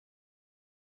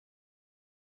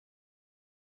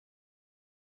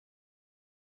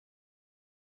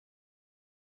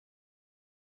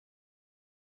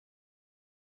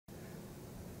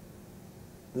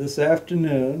This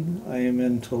afternoon, I am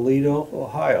in Toledo,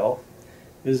 Ohio,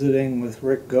 visiting with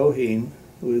Rick Goheen,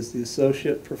 who is the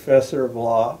Associate Professor of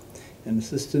Law and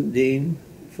Assistant Dean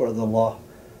for the La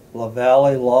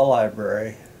Valley Law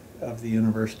Library of the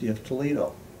University of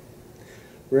Toledo.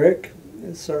 Rick,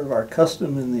 it's sort of our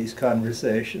custom in these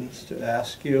conversations to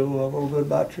ask you a little bit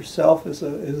about yourself as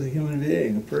a human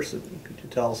being, a person. Could you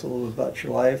tell us a little bit about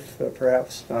your life,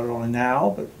 perhaps not only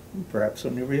now, but perhaps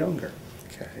when you were younger?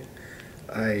 Okay.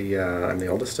 I'm the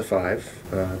oldest of five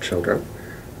children.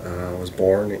 I was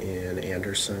born in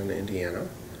Anderson, Indiana.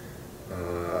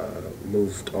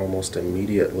 Moved almost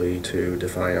immediately to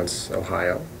Defiance,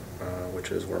 Ohio,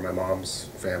 which is where my mom's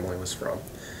family was from.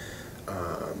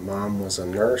 Mom was a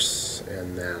nurse,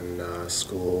 and then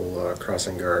school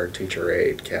crossing guard, teacher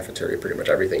aide, cafeteria, pretty much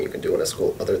everything you can do in a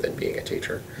school other than being a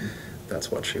teacher.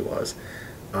 That's what she was.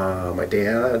 My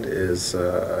dad is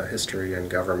a history and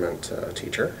government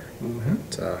teacher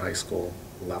at high school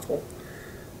level.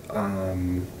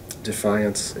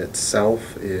 Defiance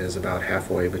itself is about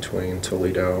halfway between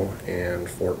Toledo and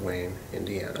Fort Wayne,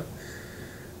 Indiana.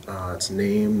 It's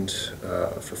named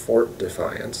for Fort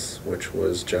Defiance, which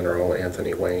was General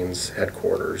Anthony Wayne's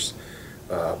headquarters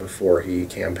before he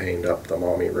campaigned up the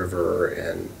Maumee River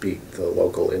and beat the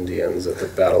local Indians at the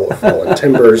Battle of Fallen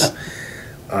Timbers.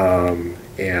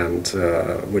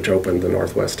 Which opened the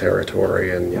Northwest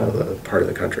Territory and the part of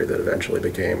the country that eventually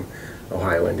became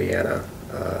Ohio, Indiana,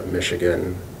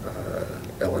 Michigan,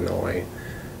 Illinois,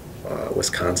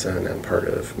 Wisconsin, and part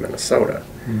of Minnesota.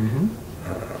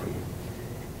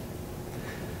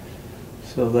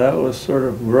 So that was sort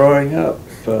of growing up.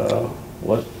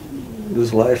 What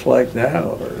is life like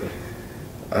now?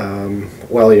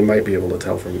 Well, you might be able to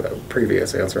tell from the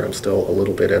previous answer, I'm still a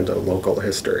little bit into local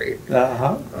history.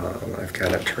 I've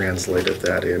kind of translated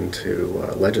that into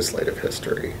legislative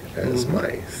history as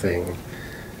my thing,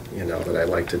 that I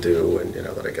like to do and,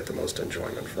 that I get the most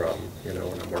enjoyment from,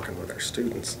 when I'm working with our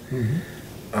students.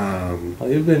 Well,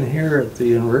 you've been here at the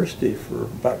university for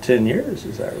about 10 years,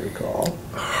 as I recall.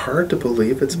 Hard to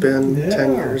believe it's been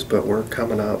 10 years, but we're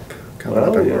coming up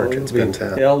in March. It's been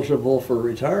 10. Eligible for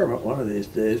retirement one of these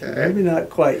days, but maybe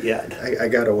not quite yet. I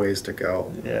got a ways to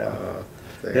go.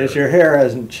 Because your hair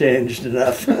hasn't changed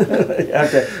enough. You have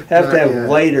to have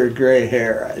lighter gray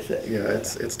hair, I think. Yeah,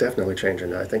 it's definitely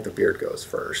changing. I think the beard goes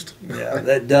first. Yeah,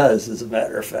 that does, as a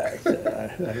matter of fact.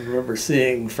 I remember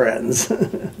seeing friends.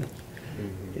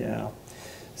 Yeah.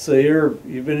 So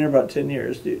you've been here about 10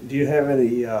 years. Do you have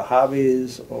any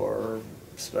hobbies or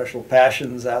special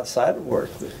passions outside of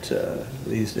work that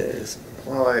these days?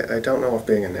 Well, I don't know if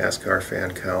being a NASCAR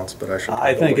fan counts, but I should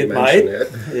I think it mention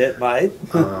might. It might.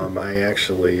 I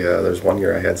actually, there's one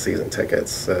year I had season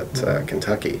tickets at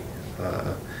Kentucky.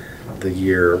 The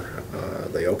year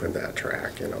they opened that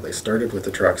track, they started with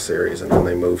the truck series and then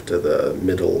they moved to the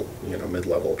mid-level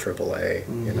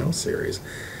AAA, series.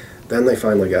 Then they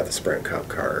finally got the Sprint Cup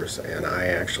cars, and I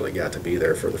actually got to be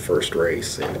there for the first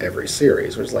race in every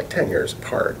series, which was like 10 years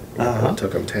apart. It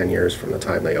took them 10 years from the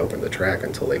time they opened the track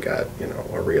until they got,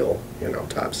 a real,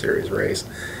 top series race.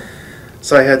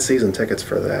 So I had season tickets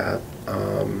for that.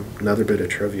 Another bit of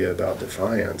trivia about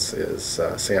Defiance is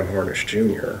Sam Hornish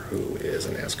Jr., who is a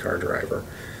NASCAR driver.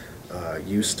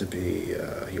 Used to be,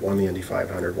 he won the Indy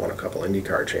 500, won a couple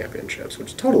IndyCar championships, which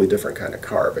is a totally different kind of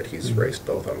car, but he's raced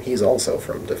both of them. He's also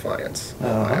from Defiance,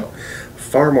 Ohio.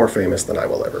 Far more famous than I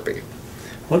will ever be.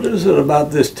 What is it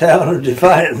about this town of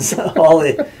Defiance? All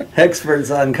the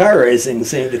experts on car racing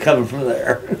seem to come from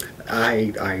there.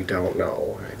 I don't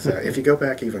know exactly. If you go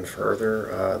back even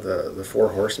further, the Four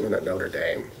Horsemen at Notre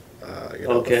Dame,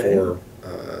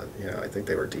 I think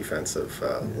they were defensive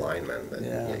linemen.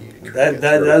 That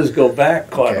does go back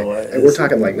quite a way. And we're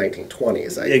talking like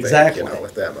 1920s, I think,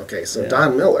 with them. Okay, so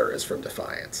Don Miller is from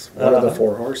Defiance. One of the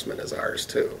Four Horsemen is ours,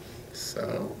 too.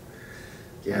 So,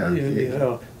 well, you have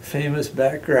a famous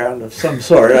background of some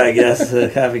sort, I guess,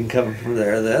 having come from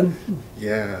there then.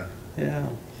 Yeah.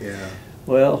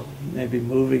 Well, maybe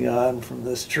moving on from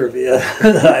this trivia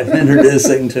that I'm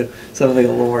introducing to something a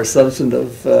little more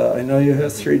substantive. I know you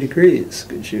have 3 degrees.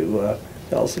 Could you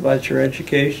tell us about your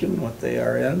education, what they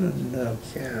are in, and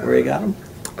where you got them?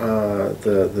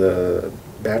 The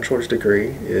bachelor's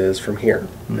degree is from here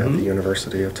at the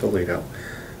University of Toledo.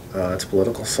 It's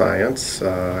political science.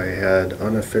 I had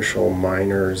unofficial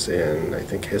minors in, I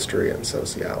think, history and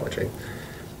sociology.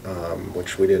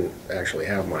 Which we didn't actually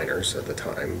have minors at the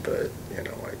time, but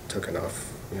I took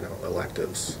enough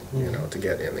electives to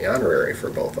get in the honorary for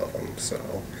both of them, so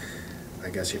I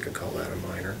guess you could call that a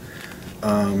minor.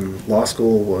 Law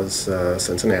school was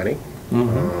Cincinnati.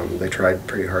 They tried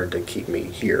pretty hard to keep me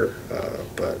here,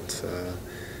 but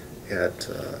got,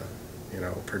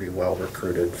 pretty well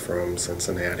recruited from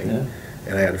Cincinnati. Yeah.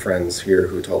 And I had friends here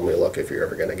who told me, look, if you're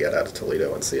ever going to get out of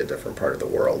Toledo and see a different part of the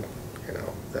world,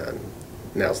 then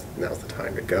now's the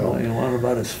time to go. Well, you went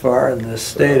about as far in this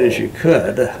state as you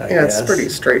could, I guess. It's a pretty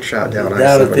straight shot down I-75.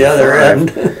 Down at the other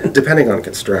end. Depending on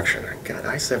construction. God,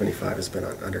 I-75 has been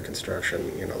under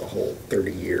construction, the whole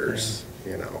 30 years,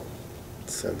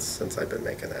 since I've been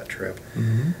making that trip.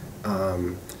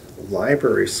 Mm-hmm.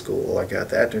 Library school, I got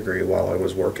that degree while I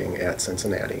was working at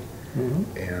Cincinnati.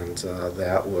 Mm-hmm. And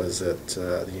that was at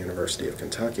the University of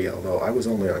Kentucky, although I was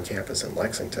only on campus in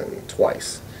Lexington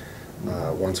twice.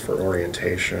 Once for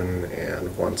orientation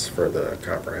and once for the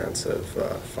comprehensive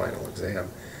final exam.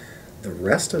 The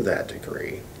rest of that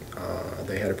degree,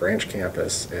 they had a branch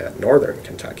campus at Northern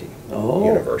Kentucky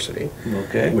University,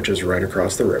 which is right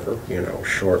across the river.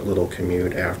 Short little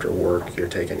commute after work. You're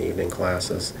taking evening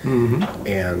classes,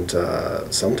 and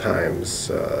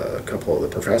sometimes a couple of the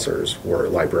professors were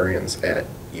librarians at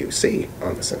UC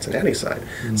on the Cincinnati side.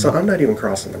 So I'm not even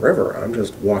crossing the river. I'm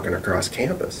just walking across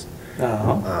campus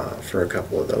for a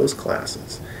couple of those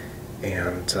classes.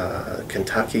 And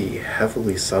Kentucky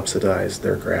heavily subsidized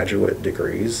their graduate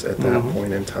degrees at that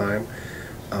point in time.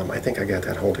 I think I got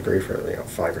that whole degree for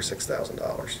 $5,000 or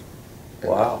 $6,000.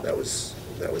 Wow. That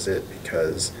was it,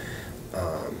 because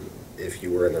if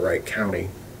you were in the right county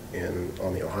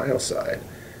on the Ohio side,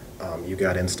 you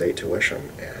got in-state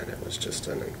tuition, and it was just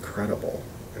an incredible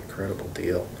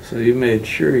deal. So you made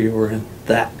sure you were in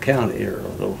that county, or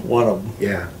one of them.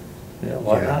 Yeah. Yeah,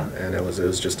 why not? And it was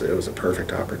a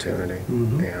perfect opportunity.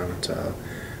 Mm-hmm. And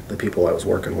the people I was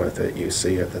working with at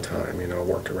UC at the time,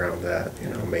 worked around that,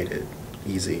 made it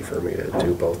easy for me to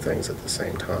do both things at the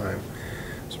same time.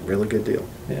 It's a really good deal.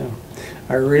 Yeah.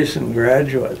 Our recent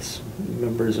graduates,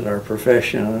 members in our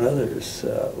profession and others,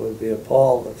 would be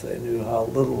appalled if they knew how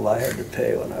little I had to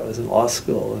pay when I was in law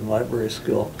school and library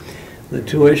school. The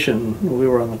tuition, we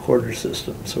were on the quarter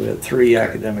system, so we had 3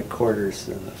 academic quarters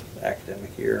in the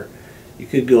academic year. You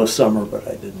could go summer, but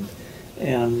I didn't.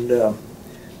 And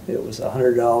it was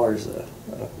 $100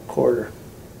 a quarter.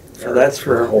 So that's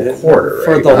for the whole quarter,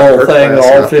 for right? the whole thing,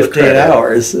 class, all 15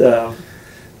 hours.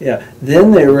 Yeah.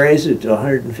 Then they raised it to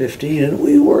 115, and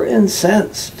we were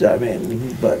incensed. I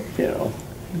mean, but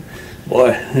boy,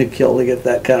 it'd kill to get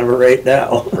that kind of a rate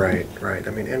now. Right.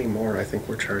 I mean, anymore, I think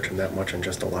we're charging that much in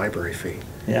just a library fee.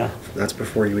 Yeah. That's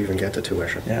before you even get to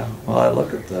tuition. Yeah. Well, I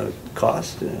look at the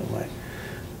cost. My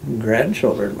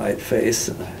grandchildren might face,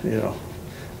 a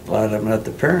lot of them not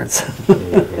the parents,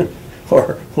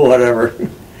 or whatever.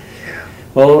 Yeah.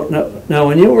 Well, now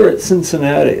when you were at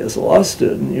Cincinnati as a law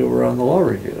student, you were on the law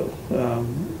review.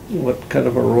 What kind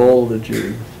of a role did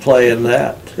you play in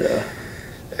that?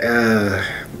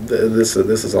 This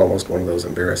is almost one of those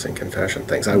embarrassing confession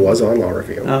things. I was on law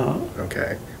review.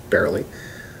 Okay, barely.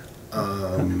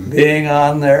 Being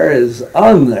on there is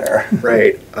on there.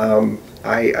 Right.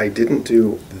 I didn't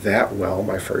do that well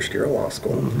my first year of law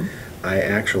school. I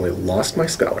actually lost my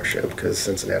scholarship because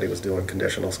Cincinnati was doing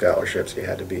conditional scholarships. You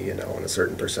had to be, in a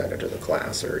certain percentage of the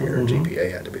class, or your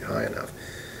GPA had to be high enough.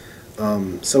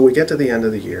 So we get to the end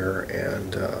of the year,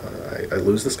 and I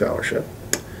lose the scholarship,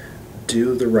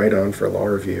 do the write-on for law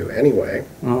review anyway,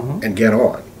 and get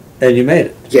on. And you made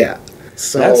it. Yeah.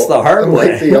 So that's the hard I'm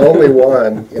way. like the only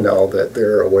one, that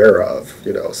they're aware of,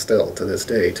 still to this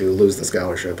day, to lose the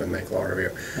scholarship and make law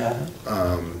review.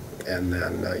 And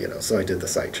then, so I did the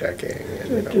site checking.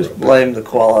 And, just blame the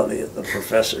quality of the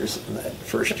professors in that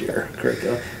first year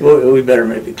curriculum. We better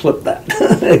maybe clip that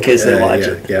in case they watch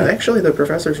it. Yeah, actually the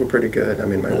professors were pretty good. I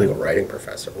mean, my legal writing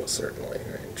professor was certainly,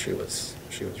 she was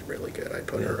really good. I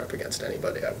put her up against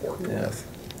anybody I've worked with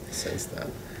since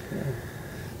then. Yeah.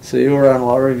 So you were on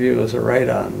law review as a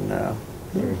write-on.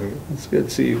 That's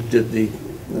good. So you did the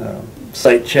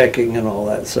site checking and all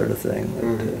that sort of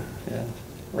thing. Yeah.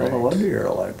 Well, no wonder you're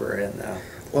a librarian now.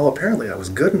 Well, apparently I was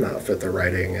good enough at the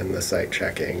writing and the site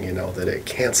checking, that it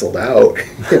canceled out,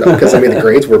 because the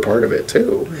grades were part of it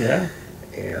too. Yeah.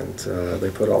 And they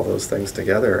put all those things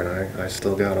together, and I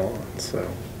still got on. So.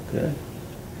 Good.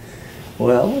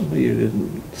 Well, you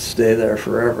didn't stay there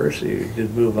forever, so you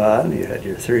did move on. You had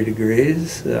your 3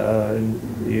 degrees. So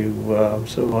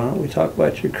why don't we talk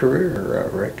about your career,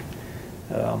 Rick?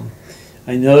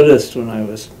 I noticed when I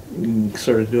was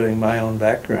sort of doing my own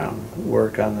background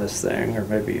work on this thing, or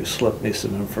maybe you slipped me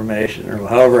some information, or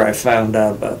however I found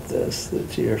out about this,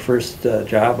 that your first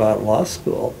job out of law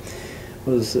school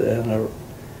was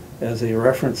as a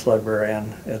reference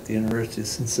librarian at the University of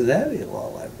Cincinnati Law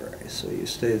Library. So you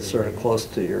stayed sort of close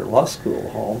to your law school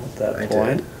home at that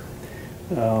point.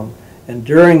 And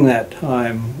during that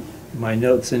time, my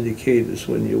notes indicate is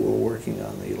when you were working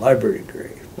on the library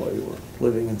degree while you were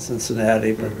living in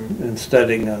Cincinnati, but and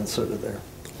studying on sort of their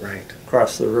Right.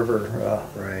 across the river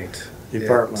Right.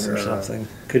 department or something.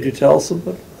 Could you tell us a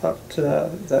bit about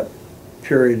that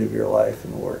period of your life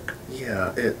and work?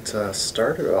 Yeah, it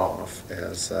started off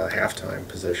as a halftime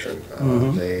position.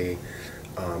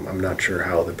 I'm not sure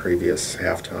how the previous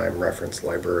halftime reference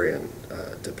librarian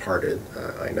departed.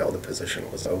 I know the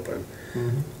position was open.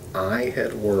 I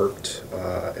had worked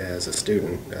as a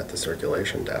student at the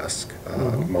circulation desk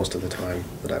most of the time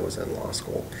that I was in law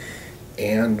school,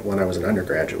 and when I was an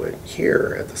undergraduate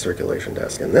here at the circulation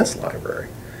desk in this library.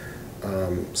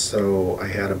 So I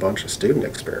had a bunch of student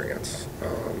experience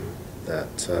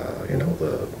that, you know,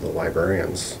 the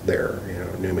librarians there, you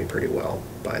know, knew me pretty well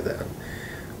by then.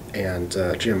 And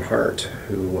Jim Hart,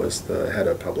 who was the head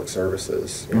of public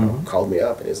services, you know, called me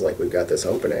up and he's like, "We've got this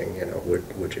opening, you know,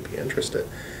 would you be interested?"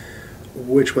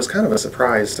 Which was kind of a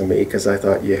surprise to me because I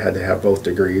thought you had to have both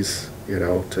degrees, you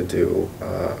know, to do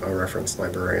a reference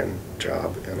librarian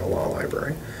job in a law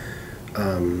library.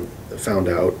 Found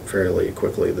out fairly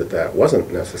quickly that that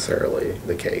wasn't necessarily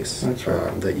the case. That's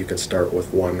right. That you could start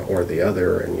with one or the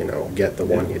other and, you know, get the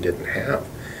one you didn't have.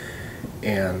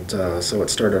 And so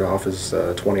it started off as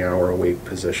a 20-hour-a-week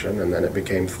position, and then it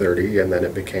became 30, and then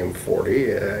it became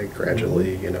 40. I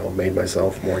gradually, you know, made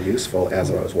myself more useful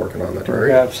as I was working on the degree.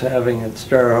 Perhaps having it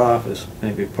start off as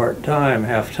maybe part-time,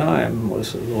 half-time,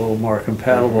 was a little more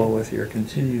compatible with your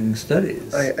continuing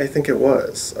studies. I think it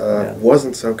was. Yeah.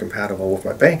 Wasn't so compatible with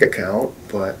my bank account,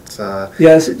 but...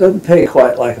 yes, it doesn't pay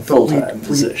quite like a full-time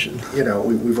position. You know,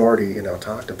 we've already, you know,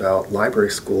 talked about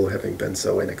library school having been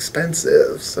so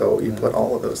inexpensive, so you put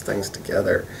all of those things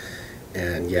together,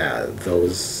 and yeah,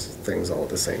 those things all at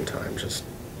the same time just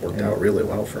worked out really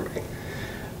well for me.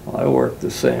 Well, I worked the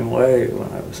same way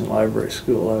when I was in library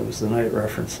school. I was the night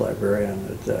reference librarian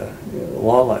at the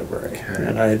law library,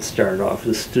 and I had started off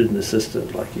as student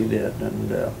assistant like you did, and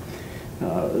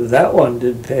that one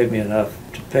did pay me enough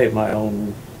to pay my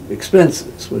own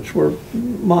expenses, which were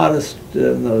modest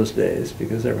in those days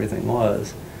because everything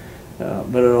was.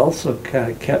 But it also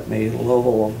kind of kept me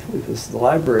level because the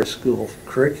library school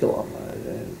curriculum,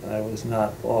 I was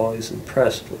not always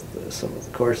impressed with some of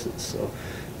the courses. So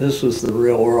this was the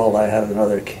real world. I had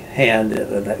another hand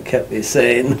in, and that kept me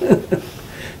sane.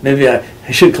 Maybe I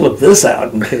should clip this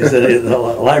out in case any of the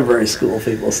library school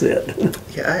people see it.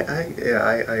 I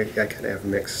kind of have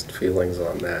mixed feelings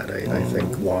on that. I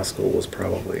think law school was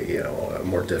probably, you know, a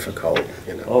more difficult,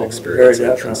 you know, experience. Very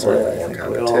definitely. And sort of I more think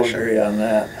competition. we all agree on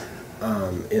that.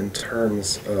 In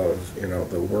terms of, you know,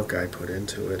 the work I put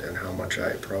into it and how much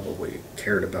I probably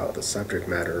cared about the subject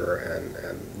matter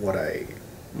and what I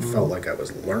felt like I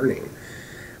was learning,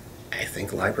 I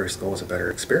think library school was a better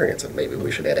experience, and maybe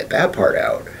we should edit that part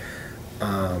out.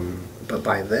 But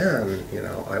by then, you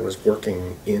know, I was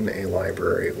working in a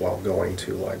library while going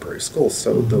to library school,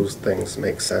 so those things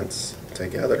make sense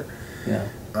together. Yeah.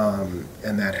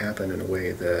 And that happened in a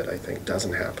way that I think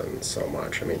doesn't happen so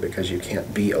much. I mean, because you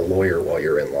can't be a lawyer while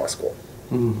you're in law school.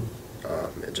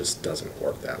 It just doesn't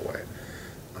work that way.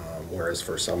 Whereas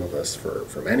for some of us,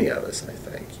 for many of us, I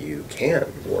think, you can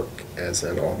work as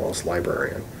an almost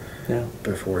librarian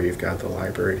before you've got the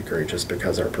library degree, just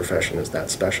because our profession is that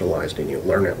specialized and you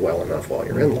learn it well enough while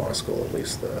you're in law school, at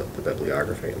least the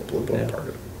bibliography and the blue book part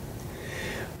of it.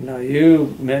 Now,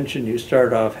 you mentioned you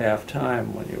started off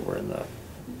half-time when you were in the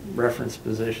reference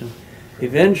position.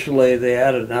 Eventually, they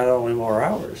added not only more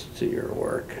hours to your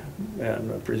work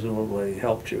and presumably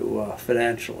helped you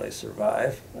financially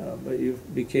survive, but you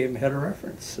became head of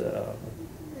reference.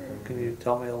 Can you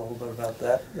tell me a little bit about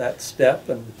that step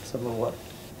and some of what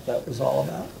that was all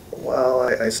about? Well,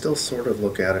 I still sort of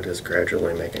look at it as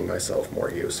gradually making myself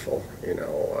more useful, you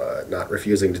know, not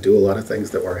refusing to do a lot of things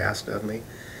that were asked of me.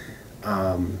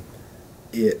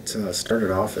 It started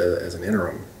off as an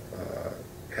interim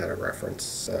head of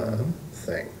reference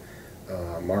thing.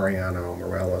 Mariano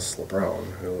Morales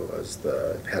Lebrone, who was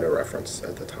the head of reference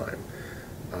at the time,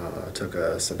 took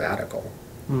a sabbatical,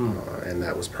 and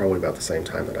that was probably about the same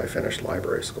time that I finished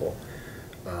library school.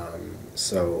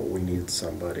 So we needed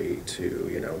somebody to,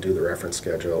 you know, do the reference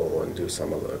schedule and do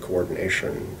some of the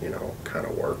coordination, you know, kind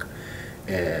of work.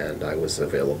 And I was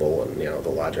available and, you know, the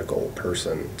logical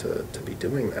person to be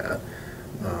doing that.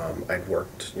 I'd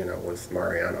worked, you know, with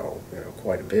Mariano, you know,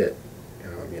 quite a bit.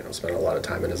 You know, spent a lot of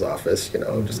time in his office, you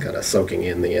know, just kind of soaking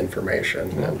in the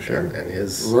information and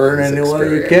his learn any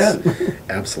way you can.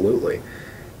 Absolutely.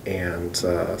 And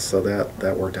so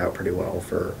that worked out pretty well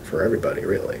for everybody,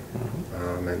 really.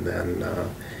 And then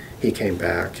he came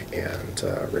back and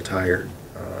retired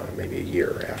maybe a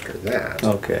year after that.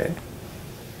 Okay.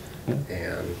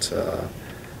 And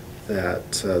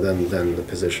then the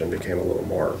position became a little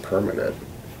more permanent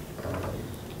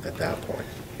at that point.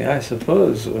 Yeah, I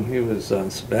suppose when he was on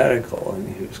sabbatical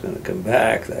and he was going to come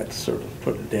back, that sort of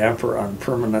put a damper on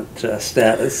permanent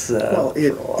status Well, for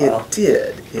a while.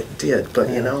 it did, but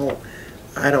you know,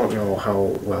 I don't know how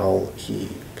well he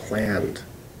planned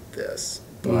this,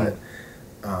 but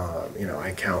you know,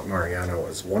 I count Mariano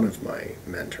as one of my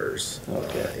mentors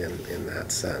in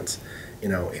that sense. You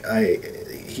know,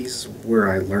 he's where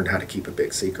I learned how to keep a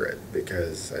big secret,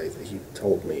 because he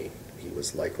told me he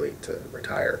was likely to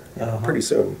retire pretty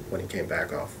soon when he came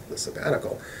back off the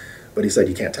sabbatical, but he said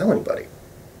you can't tell anybody.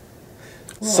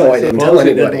 Well, So I didn't tell suppose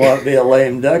he anybody. didn't want to be a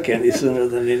lame duck any sooner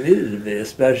than he needed to be,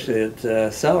 especially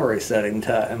at salary setting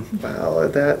time. Well,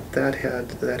 that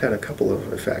had a couple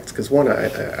of effects, because one,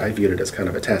 I viewed it as kind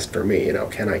of a test for me. You know,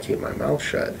 can I keep my mouth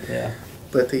shut? Yeah.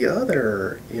 But the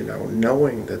other, you know,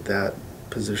 knowing that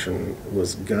position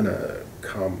was gonna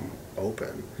come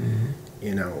open,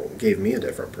 you know, gave me a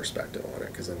different perspective on it,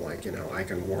 because I'm like, you know, I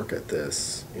can work at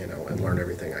this, you know, and learn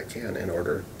everything I can in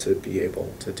order to be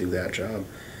able to do that job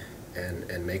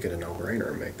and make it a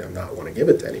no-brainer, make them not want to give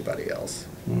it to anybody else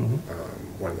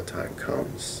when the time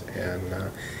comes.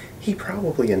 And he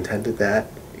probably intended that,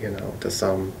 you know, to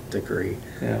some degree.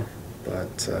 Yeah.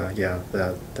 But yeah,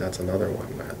 that's another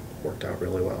one that worked out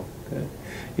really well. Okay.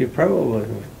 You probably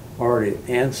have already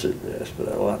answered this, but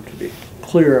I want to be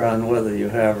clear on whether you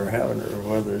have or haven't, or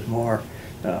whether there's more.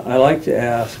 I like to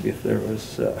ask if there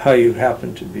was how you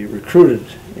happened to be recruited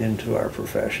into our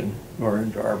profession, or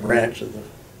into our branch of the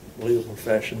legal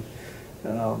profession,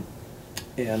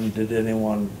 and did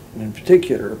anyone in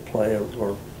particular play,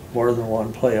 or more than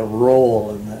one, play a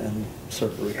role in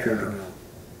sort of recruiting? Yeah.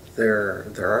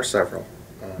 There are several,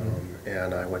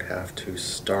 and I would have to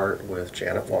start with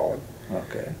Janet Wallen,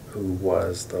 who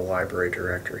was the library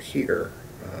director here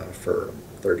for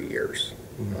 30 years,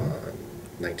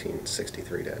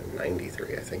 1963 to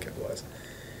 93, I think it was.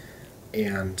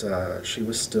 And she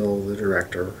was still the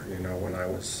director, you know, when I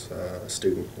was a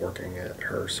student working at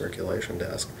her circulation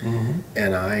desk.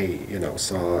 And I, you know,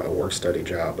 saw a work-study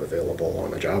job available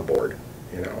on a job board,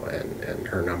 you know, and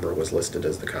her number was listed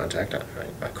as the contact.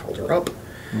 I called her up.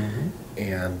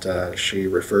 And she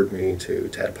referred me to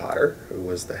Ted Potter, who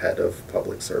was the head of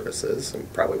public services,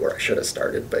 and probably where I should have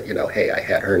started, but, you know, hey, I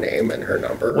had her name and her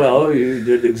number. Well, you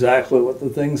did exactly what the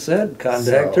thing said.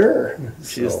 Contact her.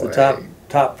 She's the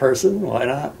top person. Why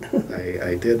not?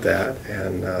 I did that,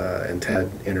 and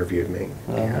Ted interviewed me,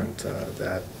 and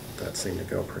that seemed to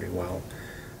go pretty well.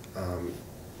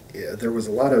 Yeah, there was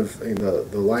a lot of, you know,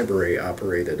 the library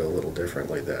operated a little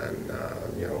differently then,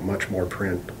 you know, much more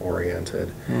print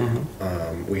oriented.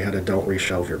 We had a don't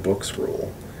reshelve your books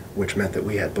rule, which meant that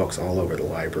we had books all over the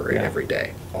library every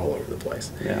day, all over the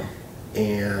place. Yeah.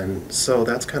 And so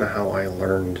that's kind of how I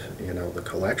learned, you know, the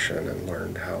collection, and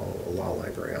learned how a law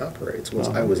library operates. Was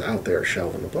I was out there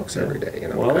shelving the books every day, you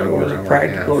know. Well, there was a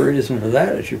practical reason for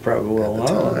that, as you probably well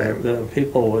know. The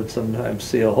people would sometimes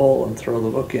see a hole and throw the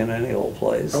book in any old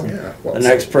place. Oh, yeah. Well, the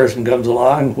next person comes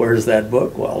along, where's that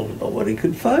book? Well, nobody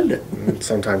could find it.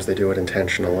 Sometimes they do it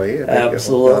intentionally.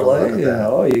 Absolutely. You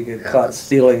know, you get caught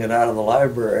stealing it out of the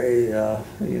library,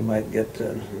 you might get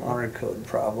an honor code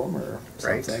problem or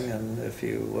something, and if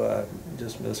you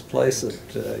just misplace it,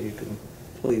 you can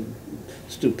plead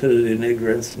stupidity and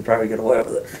ignorance and probably get away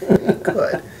with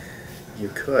it. You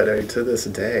could. I mean, to this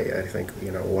day, I think,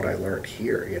 you know, what I learned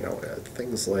here, you know,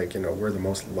 things like, you know, where the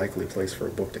most likely place for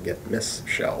a book to get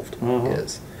misshelved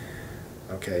is.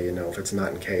 Okay, you know, if it's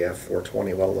not in KF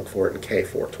 420, well, look for it in K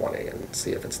 420 and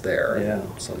see if it's there. Yeah.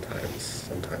 And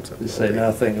sometimes it You will say be.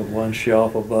 nothing of one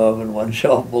shelf above and one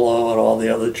shelf below and all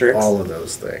the other tricks. All of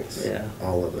those things. Yeah.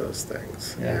 All of those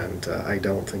things. Yeah. And I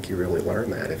don't think you really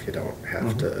learn that if you don't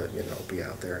have to, you know, be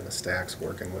out there in the stacks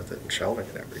working with it and shelving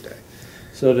it every day.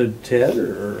 So did Ted,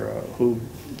 or who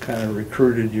kind of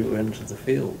recruited you into the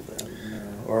field then?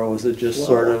 Or was it just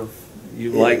sort of,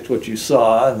 you liked what you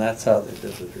saw and that's how they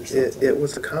did it, or something? It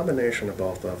was a combination of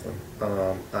both of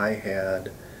them. I had,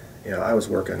 you know, I was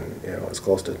working, you know, as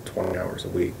close to 20 hours a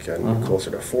week and closer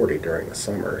to 40 during the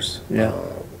summers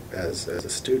as a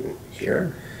student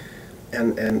here.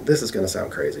 And this is going to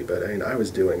sound crazy, but I mean, I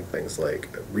was doing things like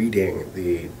reading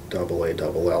the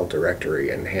AALL directory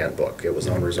and handbook. It was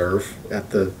on reserve at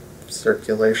the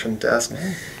circulation desk.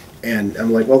 And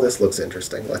I'm like, well, this looks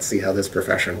interesting. Let's see how this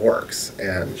profession works.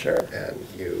 And and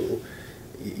you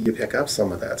pick up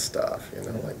some of that stuff. You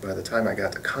know, like by the time I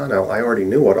got to Connell, I already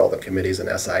knew what all the committees and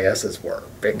SISs were,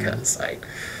 because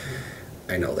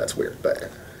I know that's weird, but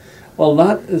Well,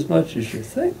 not as much as you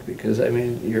think, because, I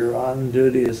mean, you're on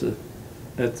duty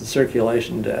at the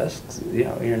circulation desk. You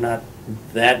know, you're not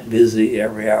that busy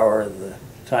every hour of the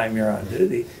time you're on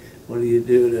duty. What do you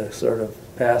do to sort of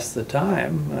pass the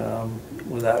time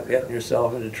without getting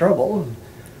yourself into trouble? And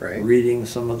Right. reading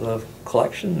some of the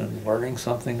collection and learning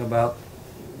something about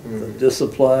the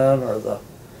discipline or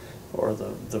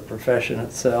the profession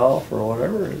itself or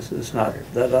whatever is not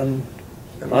that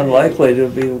unlikely to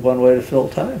be one way to fill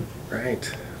time.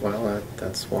 Right. Well,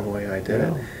 that's one way I did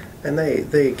it. Yeah. And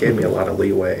they gave me a lot of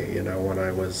leeway, you know, when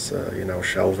I was, you know,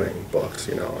 shelving books,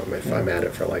 you know, if I'm at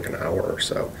it for like an hour or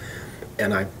so.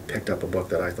 And I picked up a book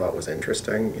that I thought was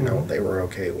interesting, you know, they were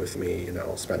okay with me, you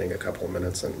know, spending a couple of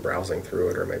minutes and browsing through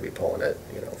it or maybe pulling it,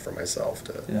 you know, for myself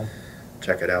to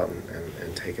check it out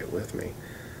and take it with me.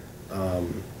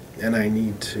 And I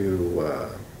need to,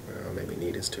 maybe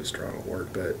need is too strong a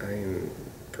word, but I mean,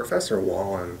 Professor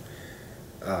Wallen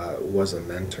was a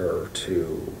mentor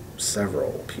to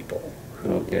several people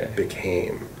who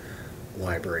became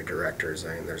library directors.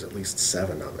 I mean, there's at least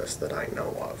 7 of us that I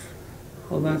know of.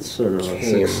 Well, that's sort of a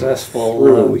Came successful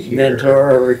through here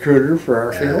mentor or recruiter for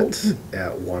our field.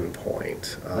 At one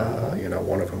point. You know,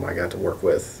 one of whom I got to work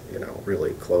with, you know,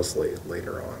 really closely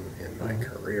later on in my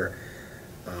career.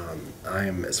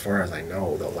 I'm, as far as I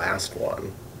know, the last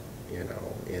one, you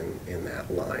know, in that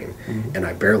line. And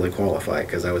I barely qualified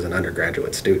because I was an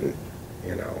undergraduate student,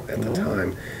 you know, at the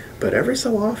time. But every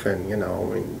so often, you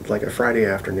know, I mean, like a Friday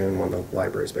afternoon when the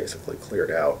library's basically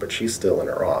cleared out, but she's still in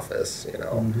her office, you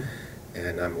know,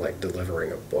 and I'm like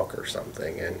delivering a book or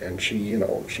something, and she, you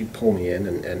know, she'd pull me in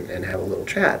and have a little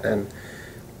chat. And,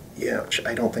 you know,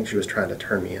 I don't think she was trying to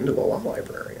turn me into a law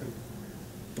librarian.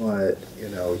 But, you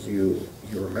know, you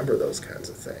remember those kinds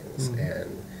of things.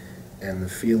 And the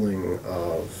feeling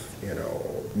of, you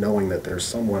know, knowing that there's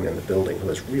someone in the building who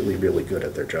is really, really good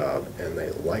at their job and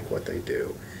they like what they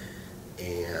do.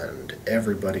 And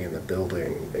everybody in the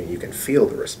building, you can feel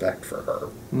the respect for her.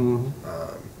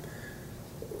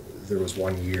 There was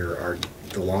one year,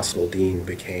 the law school dean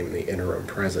became the interim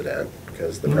president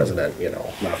because the president, you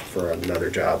know, left for another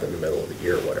job in the middle of the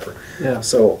year or whatever. Yeah.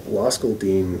 So law school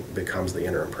dean becomes the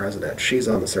interim president. She's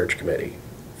on the search committee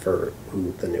for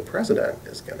who the new president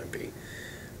is going to be,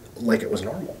 like it was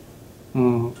normal.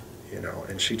 You know,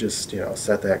 and she just, you know,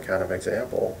 set that kind of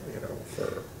example, you know,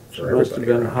 for She everybody. must have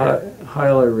been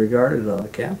highly regarded on the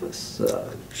campus.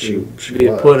 She be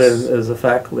was. put in as a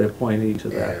faculty appointee to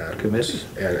that committee.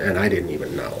 And I didn't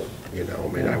even know, you know,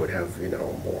 I mean, I would have, you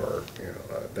know, more, you know,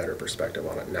 a better perspective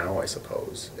on it now, I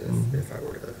suppose, if I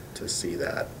were to see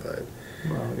that, but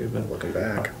Well, you've been looking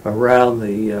back. around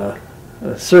the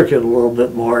circuit a little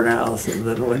bit more now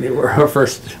than when you were our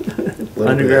first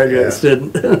undergraduate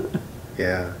student.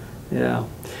 Yeah. Yeah.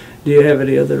 Do you have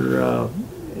any others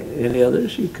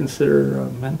you consider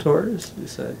mentors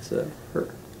besides her?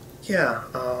 Yeah,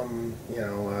 you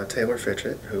know, Taylor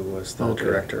Fitchett, who was the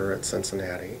director at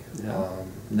Cincinnati. Yeah.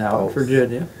 Now in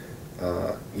Virginia.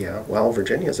 Yeah, well,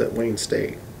 Virginia's at Wayne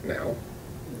State now.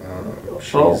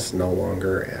 She's no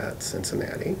longer at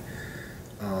Cincinnati.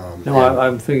 No,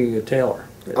 I'm thinking of Taylor.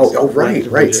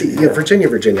 Right. See, yeah,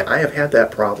 Virginia. I have had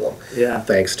that problem. Yeah.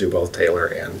 Thanks to both Taylor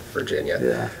and Virginia.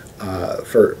 Yeah.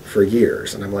 For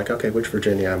years, and I'm like, okay, which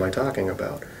Virginia am I talking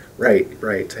about? Right.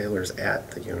 Taylor's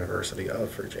at the University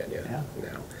of Virginia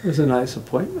now. It was a nice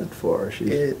appointment for her.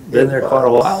 She's been there quite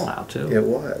a while now, too. It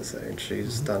was, and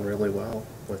she's done really well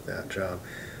with that job.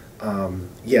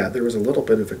 Yeah, there was a little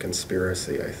bit of a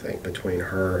conspiracy, I think, between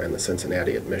her and the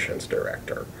Cincinnati admissions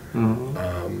director.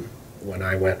 When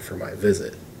I went for my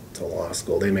visit to law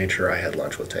school, they made sure I had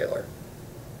lunch with Taylor.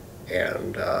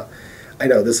 And I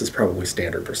know this is probably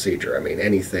standard procedure. I mean,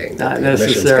 anything that the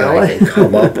admissions guy can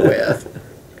come up with.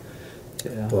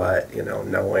 But, you know,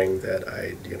 knowing that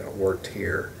I, you know, worked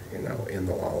here, you know, in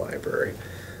the law library,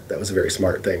 that was a very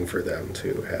smart thing for them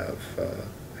to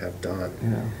have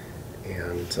done.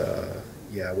 And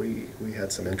yeah, we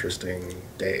had some interesting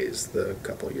days the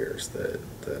couple of years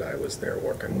that I was there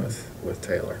working with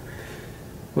Taylor.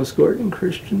 Was Gordon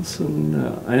Christensen,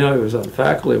 I know he was on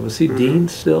faculty, was he dean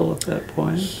still at that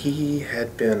point? He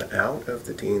had been out of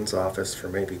the dean's office for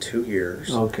maybe 2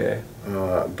 years. Okay.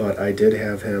 But I did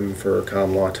have him for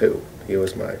Common Law 2. He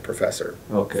was my professor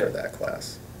for that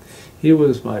class. He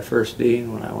was my first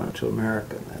dean when I went to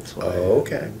American, that's why.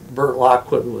 Okay. Burt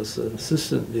Lockwood was an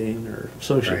assistant dean or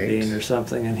associate dean or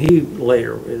something, and he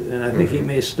later, and I think he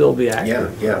may still be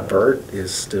active. Yeah, Burt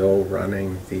is still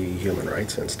running the Human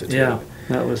Rights Institute. Yeah,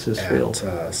 that was his field.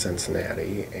 At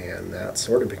Cincinnati, and that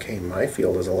sort of became my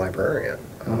field as a librarian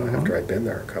after I'd been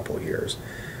there a couple of years.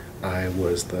 I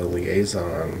was the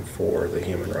liaison for the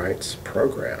human rights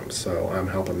program, so I'm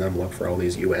helping them look for all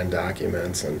these UN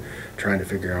documents and trying to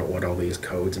figure out what all these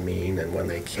codes mean and when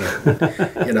they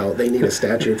can't, you know, they need a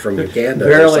statute from Uganda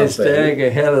Barely or something. staying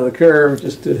ahead of the curve,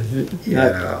 just to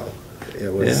Yeah,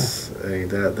 it was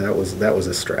that was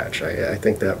a stretch. I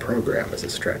think that program is a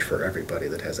stretch for everybody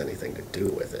that has anything to do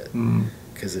with it,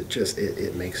 because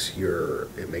it makes your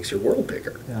world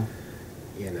bigger. Yeah.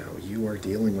 You know, you are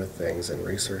dealing with things and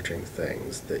researching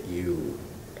things that you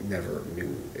never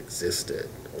knew existed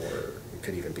or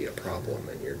could even be a problem,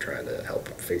 and you're trying to help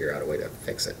figure out a way to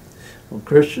fix it. Well,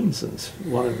 Christensen's,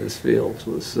 one of his fields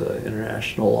was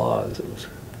international law, as it was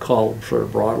called sort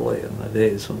of broadly in the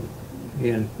days when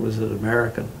he was an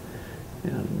American.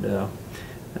 And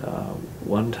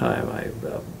one time I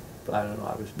don't know,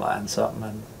 I was buying something,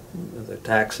 and the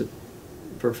tax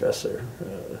professor,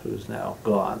 who's now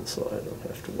gone, so I don't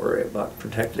have to worry about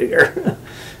protecting her.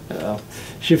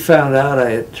 She found out I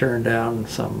had turned down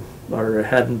some, or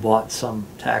hadn't bought some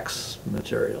tax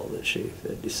material that she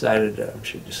had decided,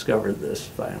 she discovered this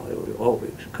finally. We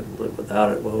couldn't live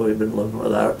without it. Well, we've been living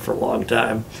without it for a long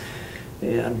time.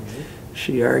 And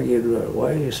she argued,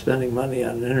 why are you spending money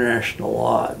on international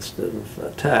law instead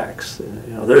of tax? And,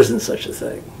 you know, there isn't such a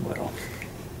thing. Well,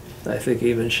 I think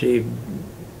even she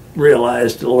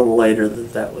realized a little later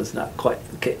that that was not quite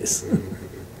the case. Well,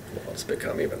 it's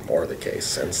become even more the case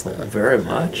since then. Very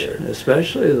much,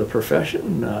 especially the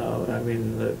profession. I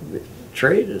mean, the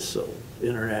trade is so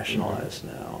internationalized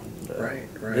now. And,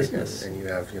 right. Business. And you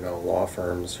have, you know, law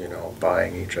firms, you know,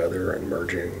 buying each other and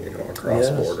merging, you know, across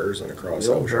borders and across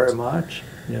oceans. Very much,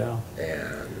 yeah.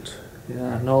 And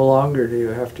no longer do you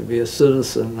have to be a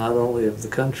citizen not only of the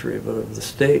country but of the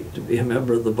state to be a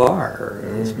member of the bar.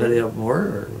 As many of them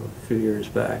were a few years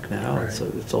back now. Right.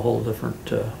 It's a whole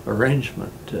different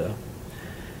arrangement,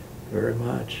 very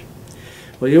much.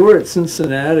 Well, you were at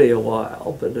Cincinnati a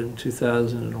while, but in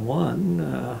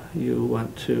 2001 you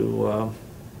went to,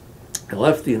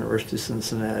 left the University of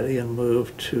Cincinnati and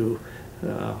moved to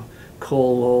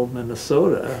Colwell,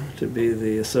 Minnesota, to be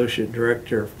the Associate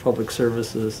Director of Public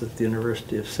Services at the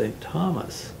University of St.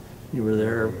 Thomas. You were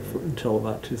there until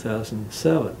about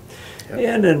 2007. Yep.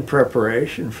 And in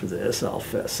preparation for this, I'll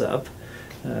fess up,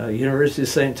 University of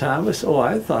St. Thomas,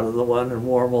 I thought of the one in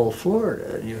Warmole,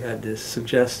 Florida, and you had to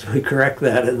suggest we correct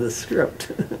that in the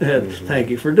script. And thank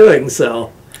you for doing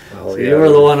so. Well, so you were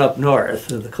the one up north,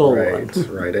 the cold one.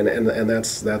 Right, and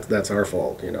that's our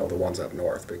fault, you know, the ones up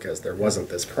north, because there wasn't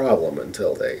this problem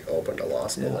until they opened a law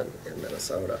school in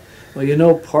Minnesota. Well, you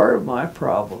know, part of my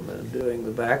problem in doing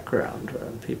the background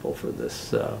on people for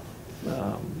this,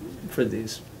 for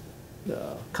these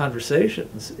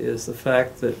conversations, is the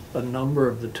fact that a number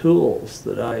of the tools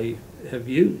that I have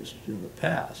used in the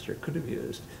past or could have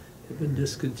used have been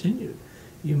discontinued.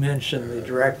 You mentioned the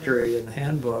directory and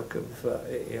handbook of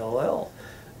ALL.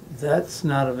 That's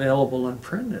not available in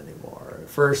print anymore.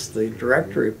 First, the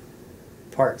directory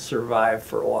part survived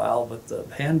for a while, but the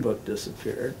handbook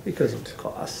disappeared because of the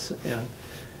costs. And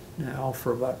now,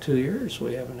 for about 2 years,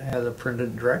 we haven't had a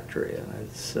printed directory, and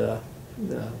it's.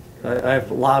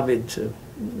 I've lobbied to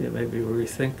maybe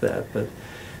rethink that, but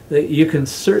you can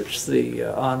search the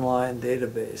online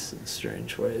database in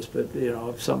strange ways. But you know,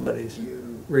 if somebody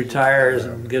retires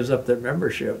and gives up their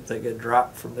membership, they get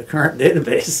dropped from the current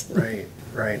database.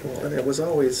 Right. Well, and it was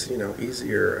always, you know,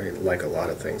 easier. I mean, like a lot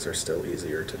of things are still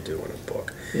easier to do in a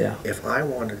book. Yeah. If I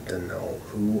wanted to know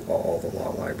who all the law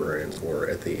librarians were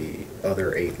at the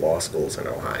other 8 law schools in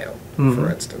Ohio, for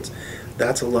instance,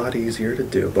 that's a lot easier to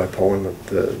do by pulling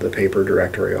the paper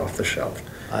directory off the shelf.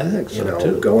 I think so, you know,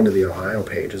 too. Going to the Ohio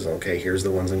pages, okay, here's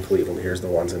the ones in Cleveland, here's the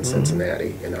ones in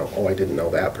Cincinnati, you know, I didn't know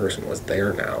that person was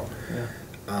there now. Yeah.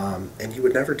 And you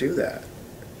would never do that,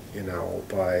 you know,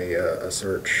 by a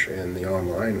search in the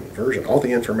online version. All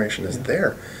the information is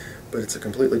there, but it's a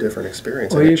completely different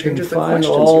experience. Well, and it you can changes find the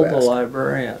all questions the you ask.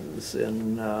 librarians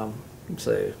in,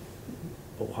 say,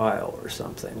 Ohio or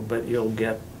something, but you'll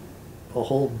get a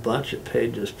whole bunch of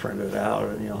pages printed out,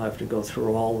 and you'll have to go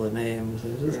through all the names.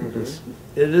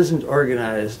 It isn't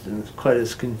organized in quite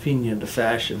as convenient a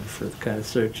fashion for the kind of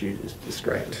search you just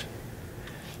described.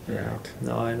 Right.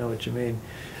 No, I know what you mean.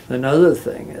 Another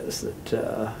thing is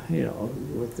that, you know,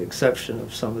 with the exception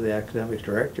of some of the academic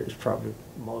directors, probably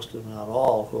most if not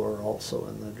all, who are also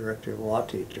in the directory of law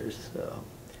teachers,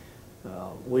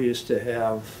 we used to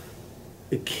have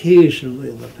occasionally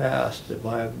in the past a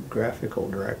biographical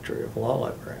directory of law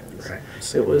librarians. Right.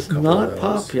 It was not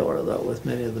popular, though, with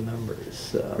many of the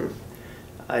members.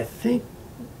 I think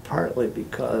partly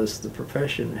because the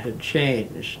profession had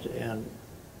changed, and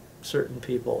certain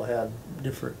people had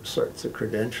different sorts of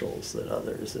credentials than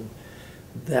others, and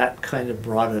that kind of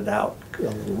brought it out a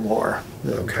little more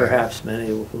than perhaps many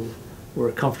who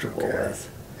were comfortable with.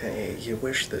 Hey, you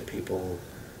wish that people,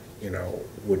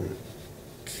 wouldn't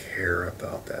care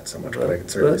about that so much, but I can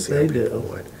certainly see how people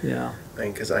would. Yeah. I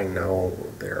mean, because I know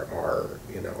there are,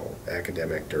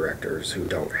 academic directors who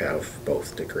don't have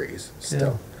both degrees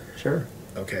still. Yeah, sure.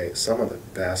 Okay, some of the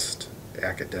best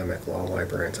academic law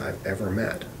librarians I've ever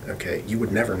met, okay, you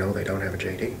would never know they don't have a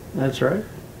JD. That's right.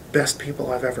 Best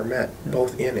people I've ever met,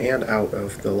 both in and out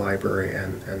of the library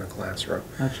and the classroom.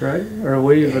 That's right. Or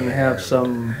we even have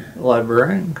some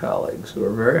librarian colleagues who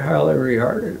are very highly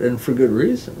regarded, and for good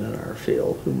reason, in our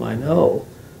field, whom I know,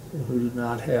 who do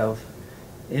not have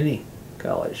any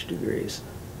college degrees.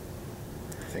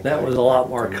 That was a lot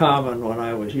more common when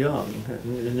I was young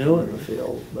and new in the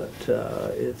field, but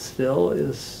it still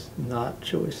is not,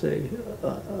 shall we say,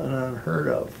 an unheard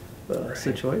of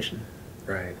situation.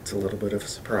 Right. It's a little bit of a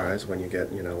surprise when you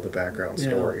get, the background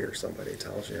story or somebody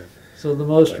tells you. So the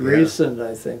most recent,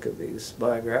 I think, of these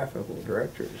biographical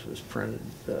directors was printed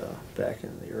back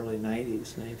in the early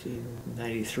 90s,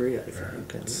 1993, I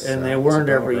think. And they weren't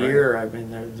every year. I mean,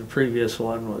 the previous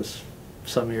one was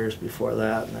some years before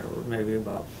that, and there were maybe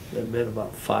there have been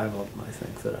about 5 of them, I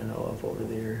think, that I know of over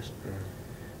the years.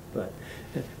 But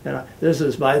this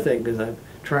is my thing, because I'm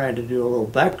trying to do a little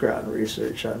background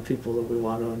research on people that we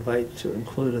want to invite to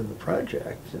include in the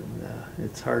project, and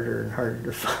it's harder and harder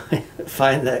to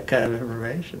find that kind of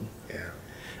information. Yeah.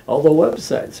 Although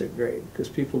websites are great, because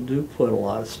people do put a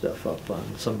lot of stuff up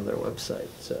on some of their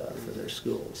websites for their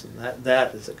schools, and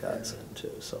that is a godsend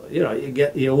too. So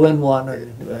you win one.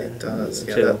 It does.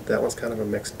 Yeah, that one's kind of a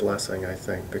mixed blessing, I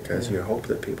think, because you hope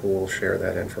that people will share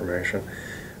that information.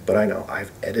 But I know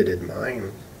I've edited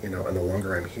mine, and the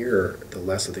longer I'm here, the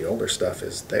less of the older stuff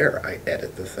is there. I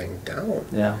edit the thing down.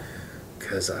 Yeah.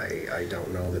 Because I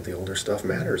don't know that the older stuff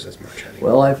matters as much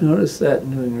anymore. Well, I've noticed that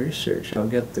in doing research. I'll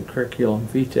get the curriculum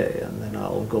vitae, and then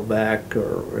I'll go back,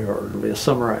 or it'll be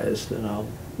summarized, and I'll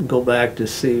go back to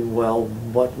see, well,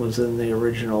 what was in the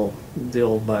original, the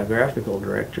old biographical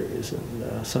directories,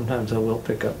 and sometimes I will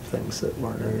pick up things that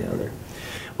weren't in the other.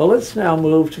 Well, let's now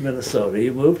move to Minnesota.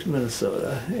 You moved to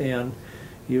Minnesota, and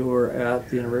you were at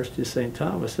the University of St.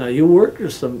 Thomas. Now, you worked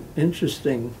with some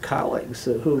interesting colleagues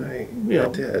who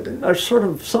did. Are sort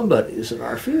of somebodies in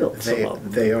our field.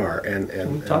 They are,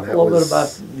 and talk a little bit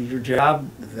about your job,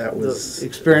 the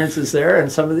experiences there, and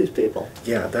some of these people.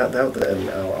 Yeah, and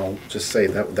I'll just say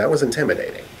that was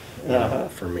intimidating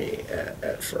for me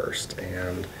at first,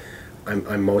 and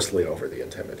I'm mostly over the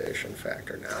intimidation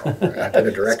factor now. I've been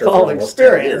a director for almost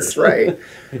 10 years, right?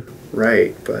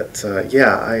 Right, but I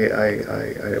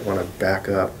want to back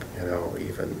up,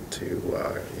 even to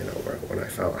when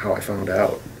how I found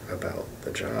out about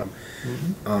the job.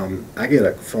 I get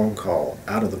a phone call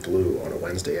out of the blue on a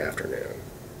Wednesday afternoon.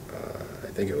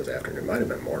 I think it was afternoon, might have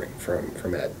been morning,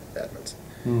 from Ed Edmonds.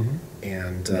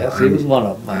 And yes, he was one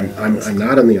of them. I'm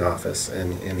not in the office,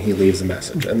 and he leaves a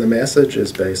message. And the message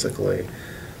is basically,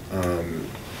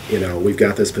 we've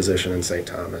got this position in St.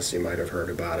 Thomas. You might have heard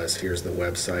about us. Here's the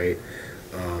website.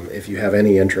 If you have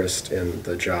any interest in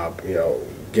the job,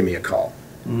 give me a call.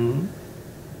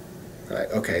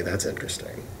 Okay, that's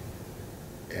interesting.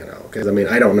 Because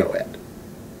I don't know Ed.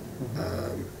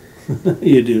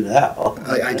 You do now.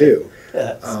 I do.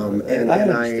 Yes.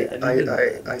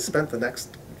 I spent the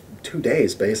next 2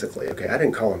 days basically. Okay, I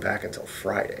didn't call him back until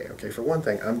Friday. Okay, for one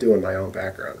thing, I'm doing my own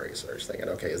background research, thinking,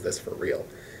 okay, is this for real?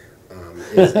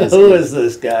 Who is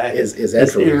this guy? Is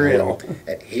Ed for real?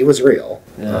 He was real.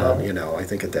 Yeah. I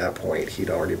think at that point he'd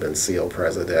already been SEAL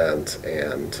president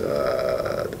and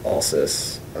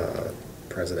ALSIS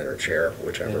president or chair,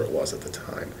 whichever it was at the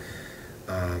time.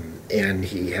 And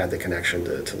he had the connection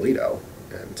to Toledo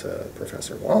and to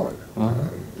Professor Wallen,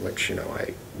 which,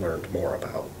 I learned more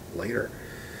about later.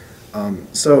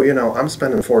 So, I'm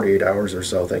spending 48 hours or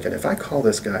so thinking, if I call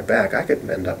this guy back, I could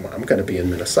I'm going to be in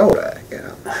Minnesota,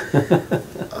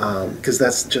 because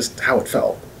that's just how it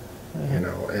felt,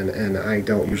 and I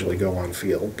don't usually go on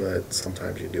field, but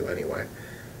sometimes you do anyway.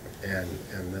 And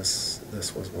this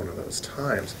was one of those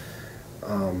times.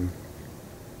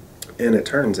 And it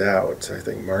turns out, I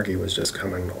think Margie was just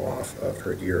coming off of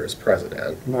her year as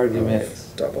president. Margie Mix.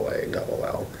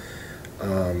 AA,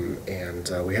 and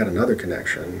we had another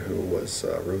connection who was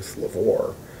Ruth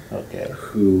Lavore,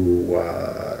 who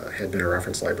had been a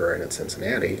reference librarian at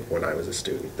Cincinnati when I was a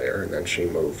student there, and then she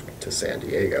moved to San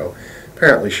Diego.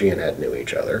 Apparently she and Ed knew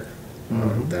each other.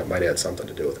 That might have something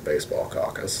to do with the baseball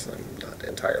caucus. I'm not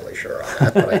entirely sure on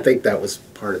that, but I think that was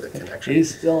part of the connection.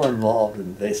 He's still involved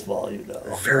in baseball, you know.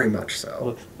 Very much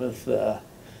so. With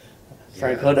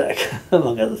Frank Hodak,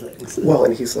 among other things. Well,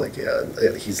 and he's like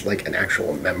an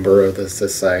actual member of the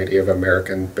Society of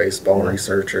American Baseball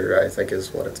Researcher, I think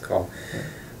is what it's called.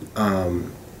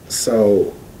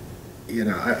 So, you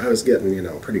know, I was getting, you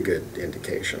know, pretty good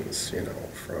indications, you know,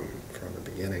 from the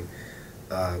beginning.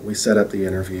 We set up the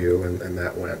interview, and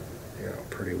that went, you know,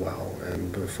 pretty well.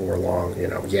 And before long, you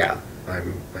know,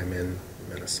 I'm in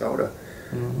Minnesota,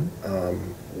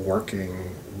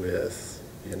 working with,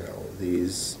 you know,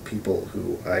 these people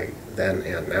who I then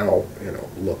and now, you know,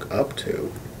 look up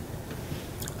to.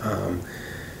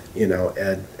 You know,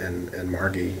 Ed and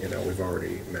Margie, you know, we've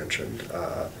already mentioned.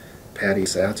 Patty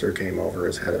Satzer came over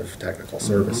as head of technical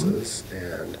services,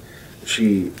 and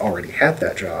she already had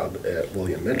that job at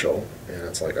William Mitchell, and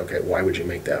it's like, okay, why would you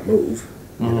make that move?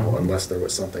 You know, unless there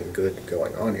was something good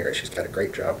going on here. She's got a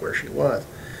great job where she was.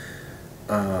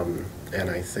 And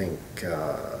I think,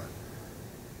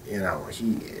 you know,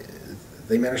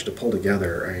 they managed to pull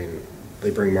together. I mean, they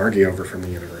bring Margie over from the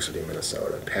University of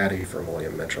Minnesota, Patty from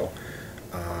William Mitchell.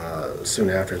 Soon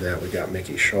after that, we got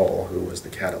Mickey Scholl, who was the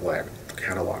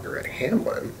cataloger at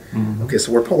Hamlin. Okay,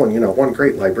 so we're pulling, you know, one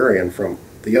great librarian from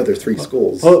the other three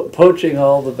schools. Poaching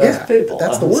all the best people.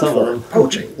 That's the word for it.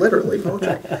 Poaching, literally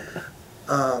poaching.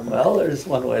 Well, there's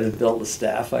one way to build a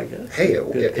staff, I guess. Hey, it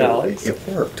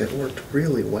worked. It worked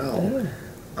really well.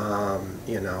 Yeah.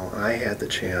 You know, I had the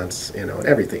chance, you know, and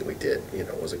everything we did, you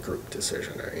know, was a group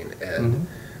decision. I mean, Ed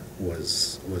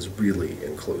was really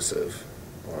inclusive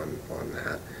on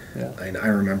that. Yeah. And I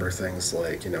remember things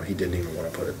like, you know, he didn't even want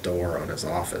to put a door on his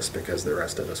office because the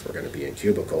rest of us were going to be in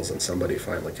cubicles, and somebody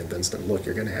finally convinced him, look,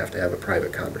 you're going to have a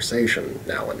private conversation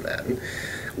now and then.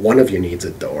 One of you needs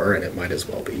a door, and it might as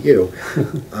well be you.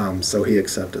 So he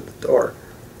accepted the door.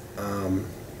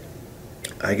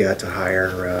 I got to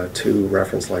hire 2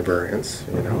 reference librarians,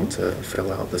 you know, to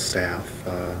fill out the staff,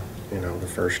 you know, the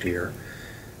first year.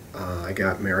 I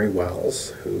got Mary Wells,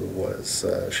 who was,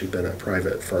 she'd been a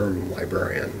private firm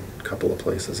librarian a couple of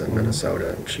places in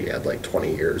Minnesota, and she had like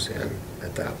 20 years in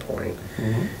at that point.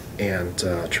 And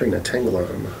Trina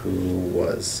Tinglum, who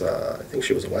was, I think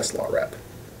she was a Westlaw rep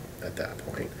at that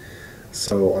point.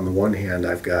 So on the one hand,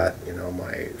 I've got, you know,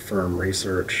 my firm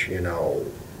research, you know,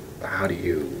 how do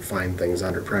you find things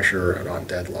under pressure and on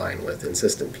deadline with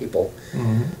insistent people.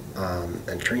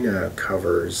 And Trina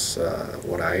covers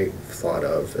what I thought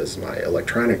of as my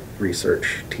electronic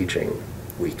research teaching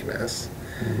weakness.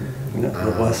 The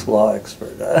Westlaw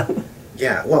expert.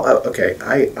 Yeah, well, okay,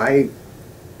 I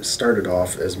started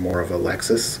off as more of a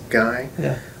Lexis guy.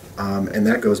 Yeah. And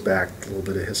that goes back a little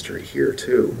bit of history here,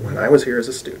 too. When I was here as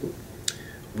a student,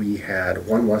 we had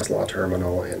 1 Westlaw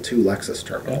terminal and 2 Lexis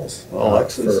terminals. Well,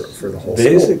 Lexis for the whole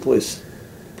basically school.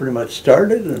 Pretty much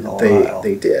started in Ohio.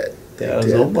 They did. It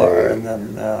was Omar, and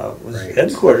then was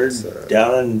headquartered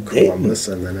down in Columbus,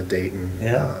 Dayton. and then a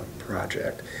Dayton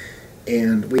project.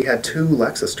 And we had 2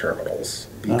 Lexis terminals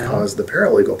because the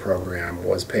paralegal program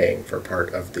was paying for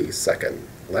part of the second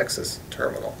Lexis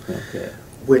terminal. Okay.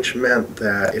 Which meant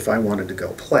that if I wanted to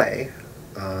go play,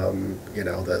 you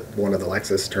know, that one of the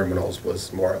Lexis terminals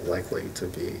was more likely to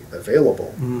be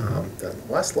available than the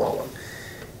Westlaw one.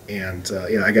 And,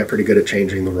 you know, I got pretty good at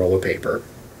changing the roll of paper,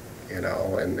 you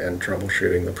know, and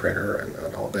troubleshooting the printer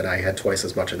and all, but I had twice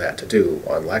as much of that to do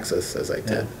on Lexis as I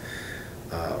did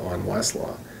on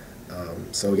Westlaw.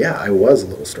 So, yeah, I was a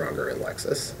little stronger in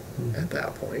Lexis at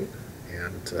that point.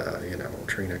 And, you know,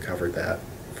 Trina covered that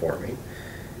for me.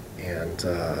 And,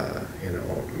 you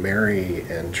know, Mary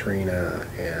and Trina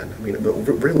and, I mean, but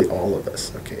really all of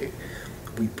us, okay,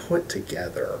 we put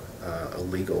together a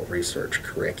legal research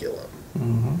curriculum,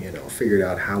 you know, figured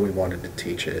out how we wanted to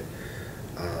teach it,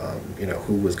 you know,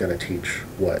 who was going to teach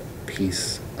what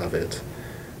piece of it.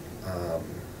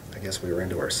 I guess we were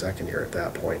into our second year at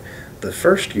that point. The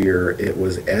first year, it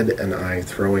was Ed and I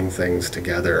throwing things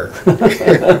together,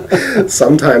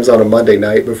 sometimes on a Monday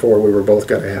night before we were both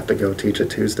going to have to go teach a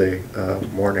Tuesday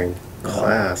morning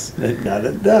class. It got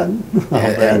it done.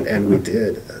 And we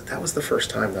did. That was the first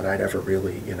time that I'd ever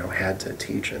really, you know, had to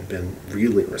teach and been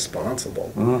really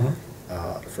responsible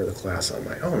for the class on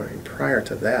my own. I mean, prior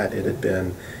to that, it had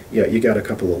been, you know, you got a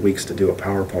couple of weeks to do a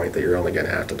PowerPoint that you're only going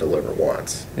to have to deliver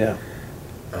once. Yeah.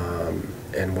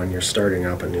 And when you're starting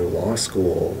up a new law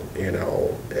school, you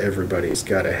know, everybody's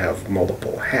got to have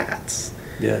multiple hats.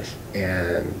 Yes.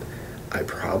 And I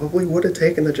probably would have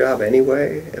taken the job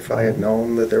anyway if I had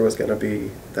known that there was going to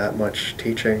be that much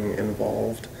teaching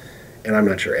involved. And I'm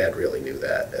not sure Ed really knew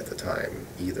that at the time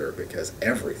either, because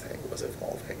everything was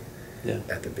evolving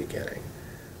at the beginning.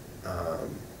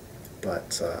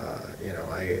 But you know,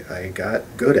 I got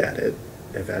good at it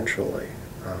eventually.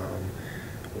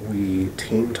 We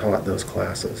team taught those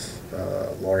classes.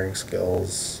 Lawyering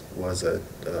skills was a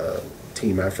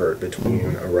team effort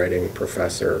between a writing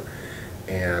professor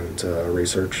and a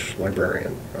research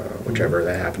librarian, whichever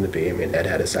that happened to be. I mean, Ed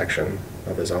had a section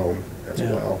of his own as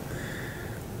well.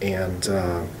 And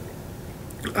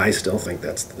I still think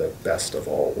that's the best of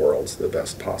all worlds, the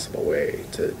best possible way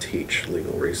to teach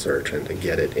legal research and to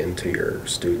get it into your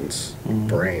students'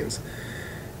 brains.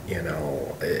 You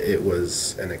know, it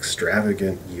was an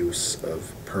extravagant use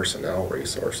of personnel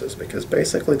resources, because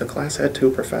basically the class had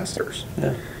 2 professors.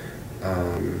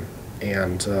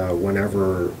 And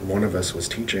whenever one of us was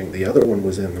teaching, the other one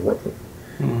was in the room.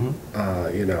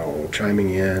 You know,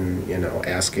 chiming in, you know,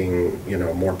 asking, you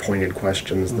know, more pointed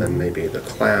questions than maybe the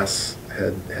class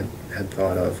had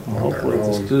thought of on their own. Hopefully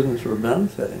the students were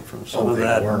benefiting from some of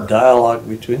that dialogue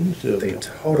between the two of you. They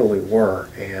totally were,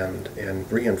 and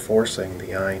reinforcing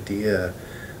the idea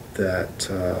that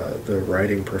the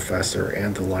writing professor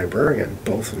and the librarian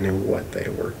both knew what they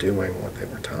were doing, what they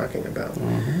were talking about.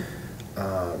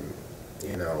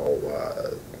 You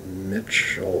know,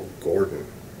 Mitchell Gordon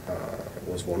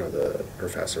was one of the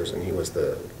professors, and he was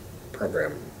the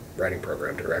writing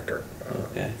program director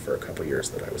for a couple years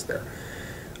that I was there.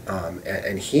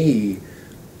 And he,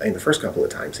 I mean, the first couple of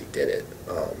times he did it,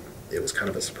 it was kind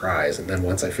of a surprise. And then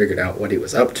once I figured out what he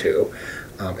was up to,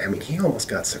 I mean, he almost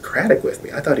got Socratic with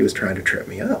me. I thought he was trying to trip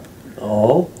me up.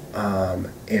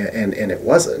 And it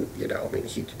wasn't, you know, I mean,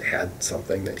 he had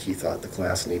something that he thought the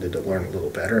class needed to learn a little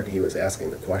better, and he was asking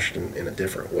the question in a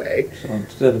different way. So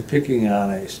instead of picking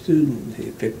on a student,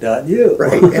 he picked on you.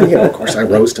 Right, and, you know, of course, I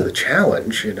rose to the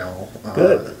challenge, you know.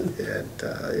 Good. And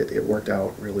it worked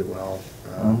out really well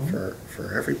for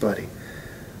everybody.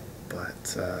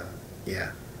 But,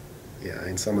 yeah,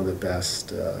 and some of the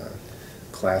best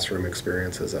classroom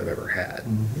experiences I've ever had,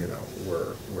 you know,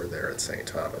 were there at St.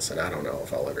 Thomas, and I don't know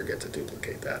if I'll ever get to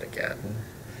duplicate that again.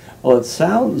 Well, it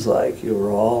sounds like you were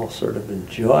all sort of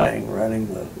enjoying running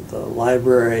the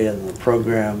library and the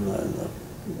program, the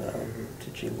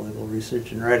teaching legal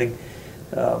research and writing.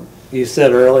 You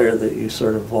said earlier that you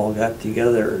sort of all got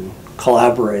together and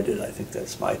collaborated, I think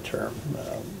that's my term,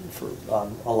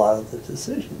 on a lot of the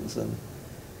decisions, and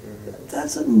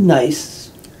that's a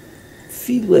nice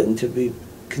feeling to be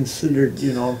considered,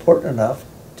 you know, important enough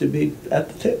to be at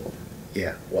the table.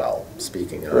 Yeah, well,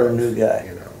 speaking of, for a new guy,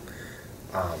 you know,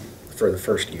 for the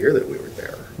first year that we were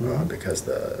there, because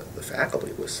the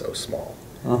faculty was so small,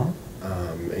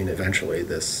 and eventually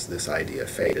this idea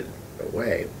faded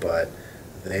away, but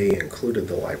they included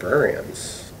the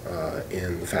librarians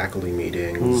in faculty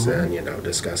meetings and, you know,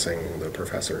 discussing the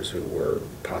professors who were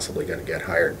possibly going to get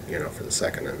hired, you know, for the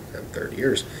second and third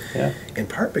years. In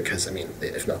part because, I mean,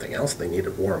 if nothing else, they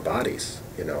needed warm bodies,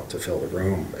 you know, to fill the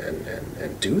room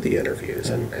and do the interviews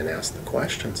and ask the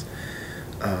questions.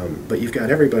 But you've got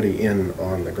everybody in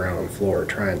on the ground floor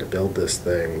trying to build this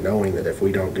thing, knowing that if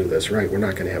we don't do this right, we're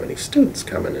not going to have any students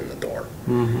coming in the door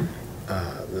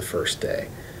the first day.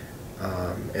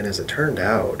 And as it turned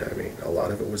out, I mean, a lot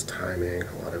of it was timing,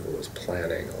 a lot of it was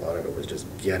planning, a lot of it was just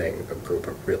getting a group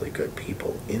of really good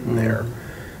people in there.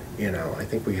 You know, I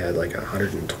think we had like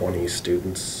 120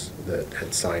 students that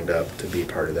had signed up to be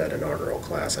part of that inaugural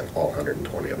class, and all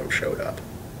 120 of them showed up.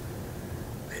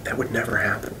 That would never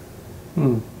happen,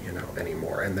 you know,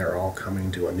 anymore. And they're all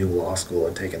coming to a new law school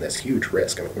and taking this huge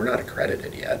risk. I mean, we're not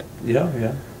accredited yet.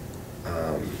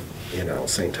 You know,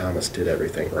 St. Thomas did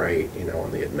everything right, you know,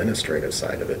 on the administrative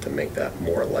side of it to make that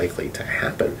more likely to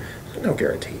happen. But no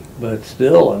guarantee. But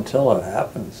still, until it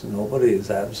happens, nobody is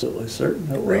absolutely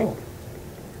certain it will.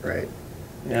 Right.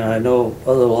 And I know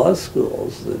other law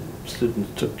schools that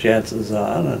students took chances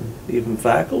on, and even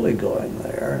faculty going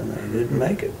there, and they didn't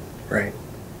make it. Right.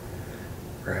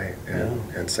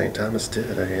 And St. Thomas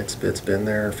did. I mean, it's been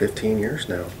there 15 years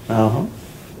now. A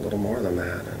little more than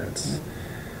that, and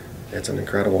it's an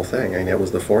incredible thing. I mean, it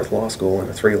was the 4th law school in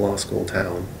a 3-law school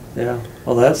town. Yeah.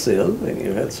 Well, that's the other thing.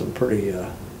 You had some pretty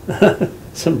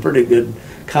good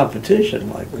competition,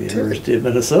 like the University of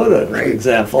Minnesota, for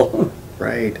example.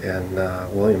 Right, and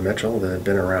William Mitchell, that had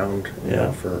been around you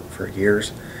know, for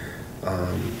years.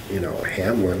 You know,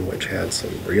 Hamlin, which had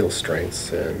some real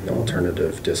strengths in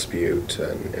alternative dispute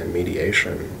and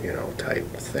mediation, you know, type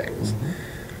things.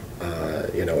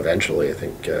 You know, eventually, I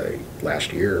think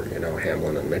last year, you know,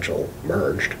 Hamlin and Mitchell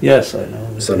merged. Yes, I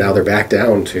know. So now they're back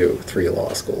down to 3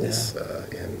 law schools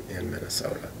in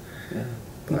Minnesota.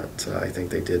 But I think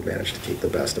they did manage to keep the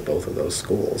best of both of those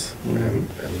schools, and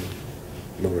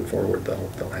moving forward,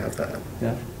 they'll have that.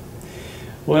 Yeah.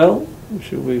 Well,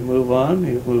 should we move on?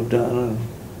 You moved on in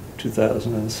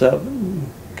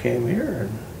 2007, came here,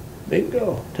 and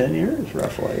bingo, 10 years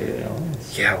roughly. You know.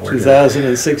 It's Yeah,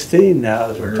 2016 now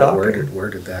as we're talking. Where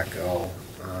did that go?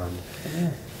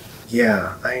 Yeah.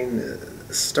 Yeah,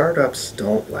 startups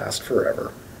don't last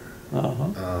forever.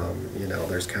 Uh-huh. You know,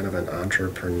 there's kind of an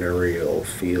entrepreneurial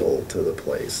feel to the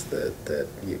place that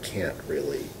you can't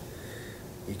really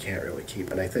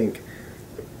keep. And I think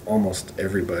almost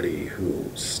everybody who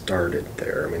started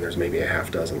there, I mean, there's maybe a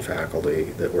half dozen faculty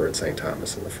that were at St.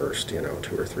 Thomas in the first, 2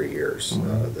 or 3 years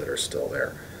that are still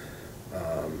there.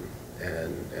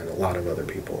 And a lot of other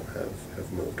people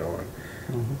have moved on.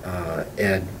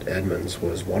 Ed Edmonds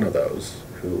was one of those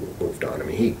who moved on. I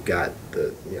mean, he got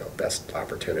the best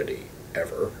opportunity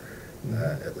ever,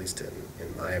 at least in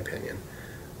my opinion.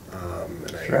 And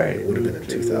That's right. It would have been in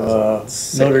To,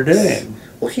 2006. Notre Dame.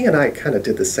 Well, he and I kind of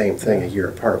did the same thing a year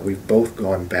apart. We've both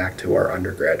gone back to our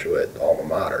undergraduate alma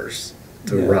maters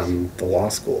to run the law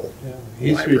school. Yeah.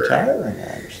 He's library. retiring,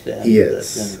 I understand. He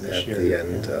is at the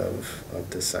end of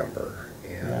December.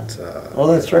 And, oh,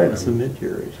 that's right. It's a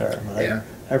mid-year retirement. Yeah.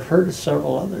 I've heard of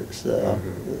several others.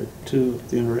 Two at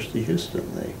the University of Houston,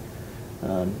 the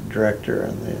director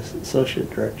and the associate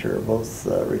director are both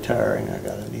retiring. I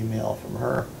got an email from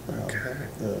her,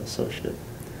 the associate,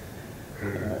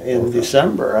 in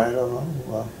December. I don't know.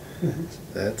 Well,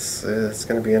 it's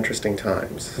going to be interesting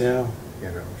times. Yeah.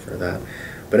 For that.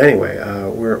 But anyway,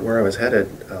 where I was headed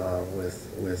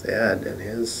with Ed and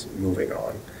his moving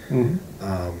on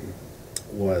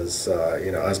was I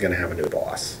was going to have a new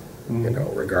boss.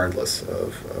 Regardless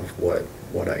of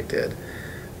what I did,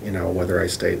 whether I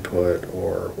stayed put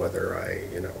or whether I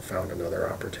found another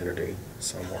opportunity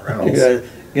somewhere else. You got to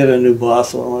get a new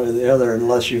boss one way or the other,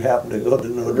 unless you happen to go to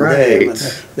Notre Dame. And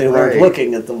they weren't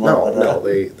looking at the moment. No,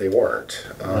 they weren't.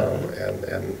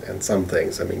 And some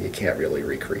things, I mean, you can't really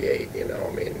recreate. I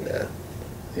mean,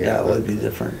 it would be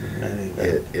different.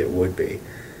 It would be.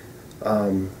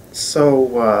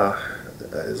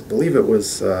 I believe it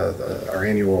was our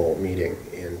annual meeting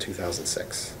in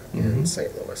 2006 in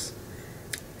St. Louis.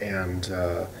 And,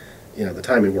 the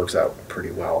timing works out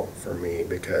pretty well for me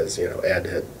because, Ed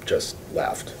had just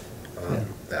left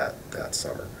that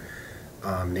summer.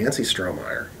 Nancy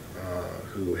Strohmeyer,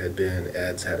 who had been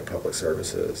Ed's head of public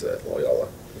services at Loyola,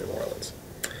 New Orleans,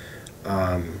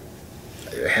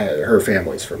 her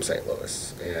family's from St.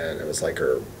 Louis, and it was like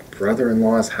her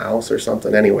brother-in-law's house or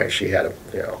something. Anyway, she had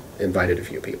invited a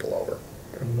few people over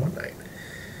one night,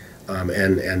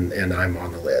 and I'm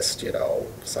on the list,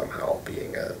 somehow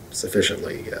being a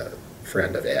sufficiently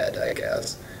friend of Ed, I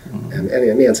guess. And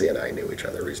Nancy and I knew each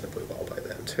other reasonably well by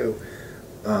then too.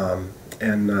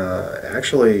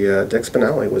 Actually, Dick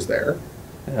Spinelli was there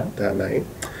that night,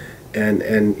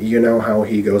 and you know how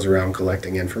he goes around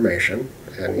collecting information.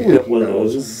 And that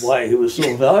was why he was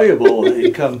so valuable that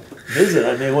he'd come visit.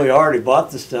 I mean, we already bought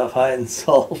the stuff high and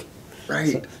sold.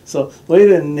 Right. So we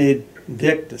didn't need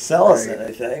Dick to sell us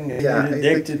anything. We needed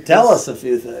Dick to tell us a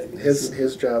few things.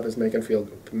 His job is making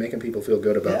people feel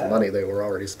good about the money they were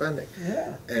already spending.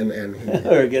 Yeah. And he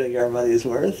we're getting our money's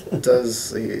worth.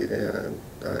 Does an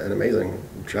amazing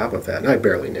job of that. And I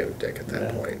barely knew Dick at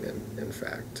that point, in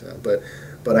fact.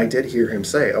 But I did hear him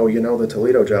say, "Oh, the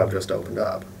Toledo job just opened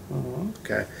up."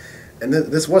 Okay, and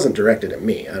this wasn't directed at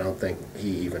me. I don't think he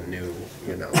even knew,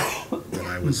 that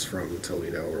I was from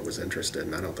Toledo or was interested,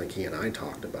 and I don't think he and I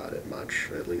talked about it much,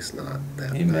 at least not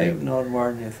that night. He may have known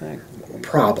more than you think.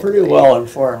 Probably. Pretty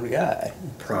well-informed guy.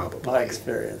 Probably. My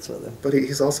experience with him. But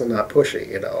he's also not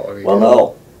pushy, I mean, well,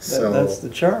 no. So, that's the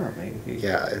charm.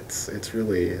 It's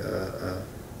really a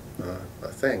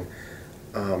thing.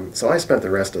 So I spent the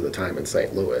rest of the time in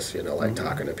St. Louis,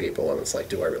 talking to people, and it's like,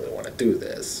 do I really want to do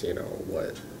this?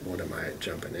 What am I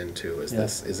jumping into? Is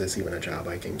this even a job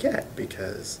I can get?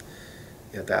 Because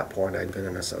at that point, I'd been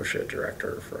an associate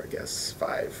director for, I guess,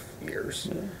 5 years.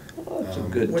 Yeah. Well, it's a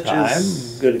good time,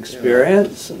 good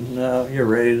experience, and you're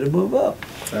ready to move up.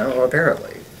 Well,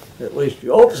 apparently. At least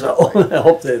you hope so. I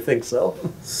hope they think so.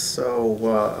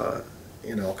 So,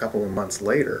 a couple of months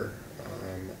later,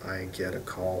 I get a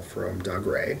call from Doug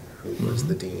Ray, who was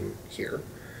the dean here.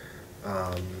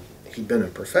 He'd been a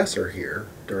professor here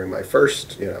during my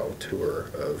first,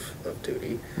 tour of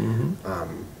duty.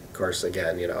 Of course,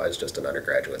 again, I was just an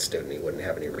undergraduate student. He wouldn't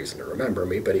have any reason to remember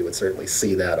me, but he would certainly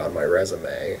see that on my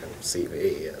resume and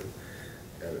CV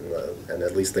and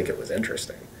at least think it was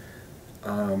interesting.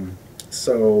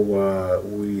 So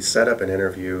we set up an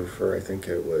interview for, I think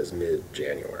it was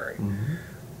mid-January.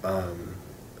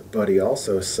 But he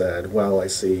also said, well, I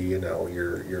see,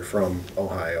 you're from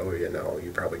Ohio,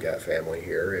 you probably got family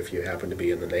here. If you happen to be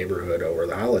in the neighborhood over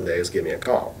the holidays, give me a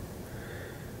call.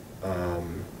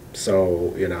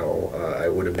 So, I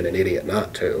would have been an idiot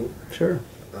not to. Sure.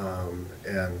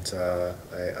 And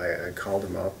I called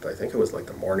him up, I think it was like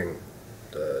the morning,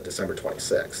 December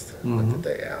 26th, like the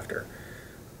day after.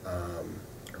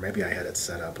 Or maybe I had it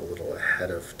set up a little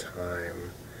ahead of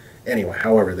time. Anyway,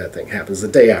 however that thing happens, the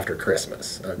day after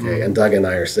Christmas, okay? And Doug and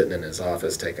I are sitting in his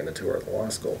office taking a tour of the law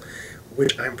school,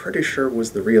 which I'm pretty sure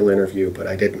was the real interview, but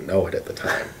I didn't know it at the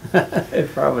time. It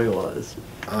probably was.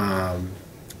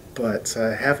 But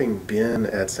having been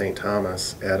at St.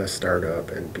 Thomas at a startup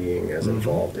and being as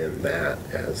involved in that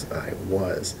as I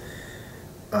was,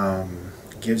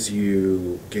 gave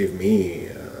me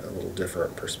a little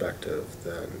different perspective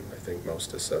than I think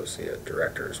most associate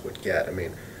directors would get. I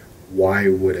mean, why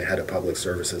would a head of public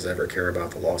services ever care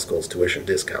about the law school's tuition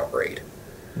discount rate?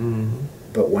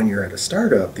 But when you're at a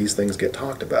startup, these things get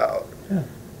talked about,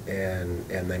 and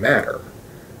they matter.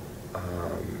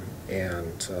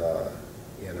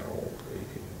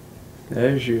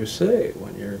 As you say,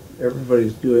 when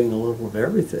everybody's doing a little of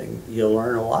everything, you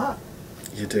learn a lot.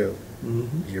 You do.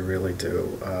 You really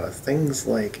do. Things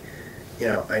like,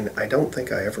 I don't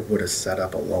think I ever would have set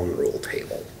up a loan rule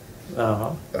table.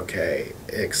 Okay,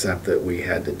 except that we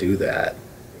had to do that,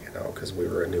 because we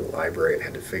were a new library and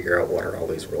had to figure out what are all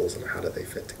these rules and how do they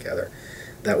fit together.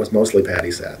 That was mostly Patty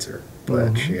Satzer,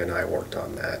 but she and I worked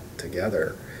on that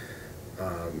together.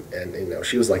 And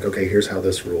she was like, okay, here's how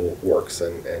this rule works,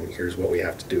 and here's what we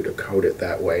have to do to code it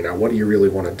that way. Now, what do you really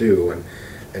want to do?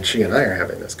 And she and I are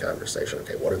having this conversation.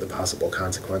 Okay, what are the possible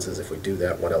consequences if we do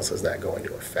that? What else is that going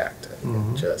to affect?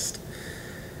 And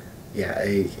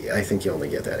I think you only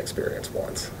get that experience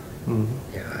once.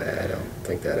 I don't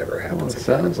think that ever happens. Well, it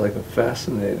sounds like a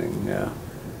fascinating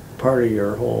part of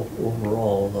your whole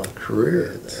overall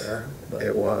career there. But,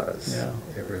 it was. Yeah.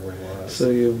 It really was. So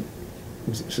you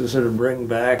sort of bring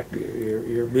back,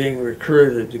 you're being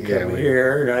recruited to come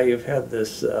here. Now you've had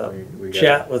this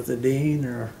chat with the dean,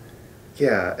 or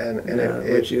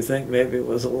which you think maybe it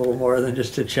was a little more than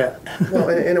just a chat. Well,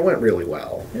 and it went really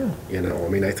well. Yeah.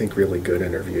 I think really good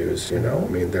interviews.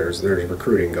 There's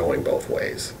recruiting going both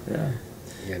ways. Yeah.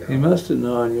 You must have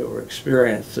known you were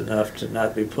experienced enough to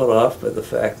not be put off by the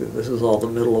fact that this is all the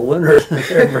middle of winter that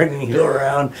they're bringing you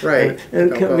around. Right.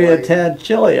 And it can be a tad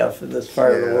chilly up in this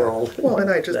part of the world. Well, and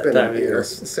I just been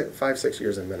 5-6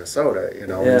 years in Minnesota.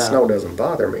 And snow doesn't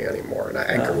bother me anymore. And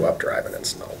I grew up driving in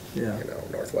snow. Yeah.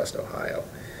 Northwest Ohio.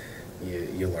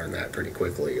 You learn that pretty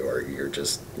quickly, or you're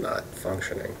just not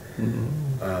functioning.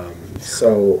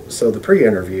 So the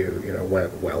pre-interview,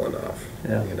 went well enough.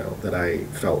 That I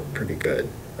felt pretty good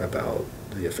about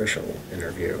the official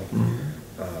interview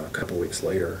a couple weeks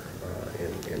later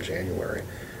in January.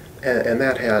 And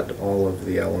that had all of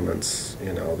the elements,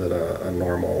 that a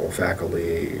normal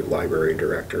faculty library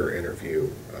director interview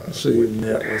so you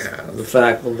met with the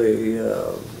faculty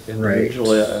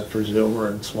individually, I presume, or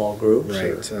in small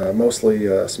groups? Right,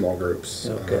 mostly small groups.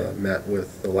 Okay. Met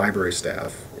with the library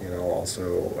staff,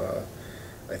 also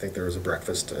I think there was a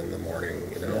breakfast in the morning,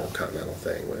 continental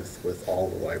thing with all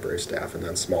the library staff, and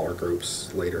then smaller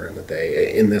groups later in the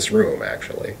day, in this room,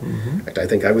 actually. In fact, I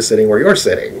think I was sitting where you're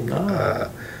sitting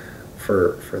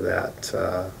for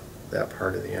that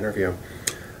part of the interview.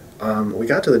 We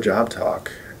got to the job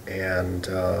talk, and,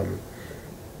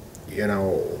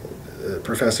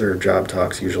 professor job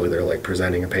talks, usually they're like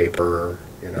presenting a paper,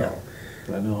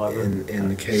 I know in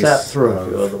the case sat through a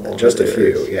few of them. Just a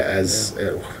few,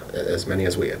 as many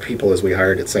as we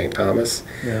hired at St. Thomas,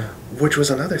 which was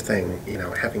another thing,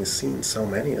 having seen so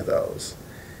many of those,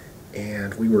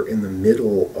 and we were in the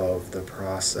middle of the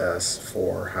process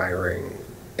for hiring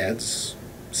Ed's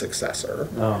successor.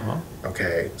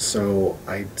 Okay, so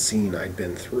I'd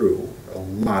been through a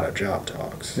lot of job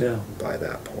talks by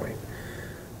that point.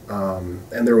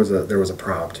 And there was a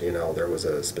prompt, there was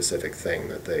a specific thing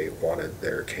that they wanted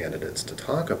their candidates to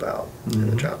talk about in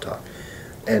the job talk.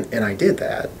 And I did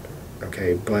that,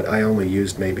 okay, but I only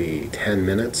used maybe 10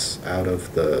 minutes out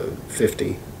of the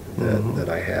 50 that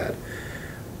I had.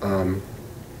 And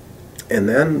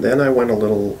then I went a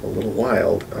little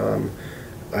wild.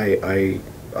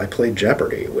 I played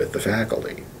Jeopardy with the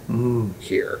faculty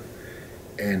here.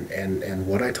 And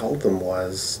what I told them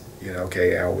was,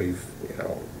 okay, Al, we've,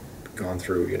 gone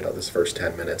through, this first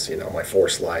 10 minutes, my 4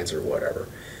 slides or whatever.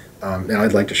 Now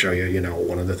I'd like to show you,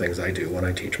 one of the things I do when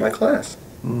I teach my class.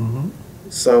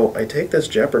 So I take this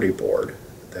Jeopardy board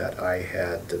that I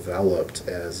had developed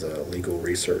as a legal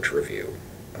research review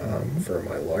for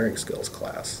my lawyering skills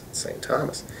class at St.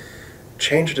 Thomas.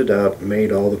 changed it up,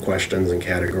 made all the questions and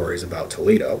categories about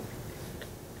Toledo,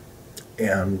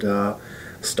 and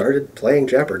started playing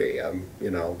Jeopardy. I'm,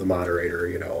 the moderator,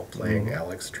 playing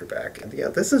Alex Trebek. And yeah,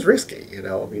 this is risky,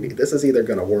 I mean, this is either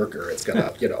going to work or it's going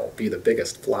to, be the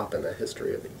biggest flop in the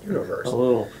history of the universe. A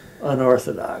little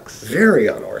unorthodox. Very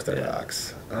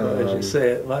unorthodox. Yeah. As you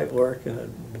say, it might work, and it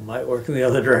might work in the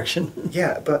other direction.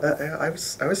 Yeah, but I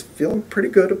was feeling pretty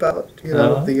good about,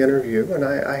 the interview, and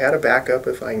I had a backup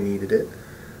if I needed it.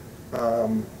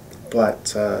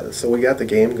 So we got the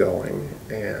game going,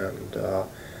 and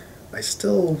I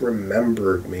still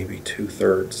remembered maybe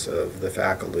 2/3 of the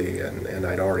faculty, and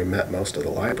I'd already met most of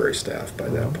the library staff by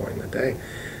that point in the day.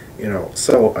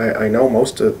 So I know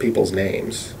most of people's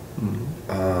names,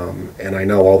 and I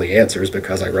know all the answers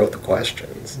because I wrote the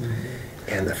questions.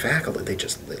 And the faculty, they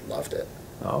loved it.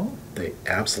 Oh? They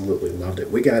absolutely loved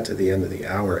it. We got to the end of the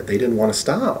hour. They didn't want to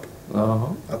stop.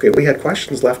 Uh-huh. Okay, we had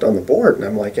questions left on the board, and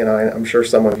I'm like, I'm sure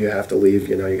some of you have to leave,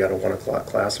 you got a 1 o'clock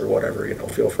class or whatever,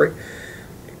 feel free.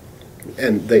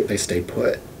 And they stayed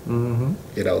put.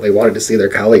 They wanted to see their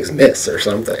colleagues miss or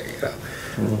something,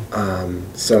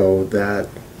 so that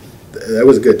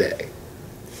was a good day.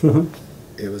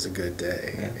 It was a good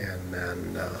day. Yeah. And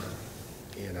then,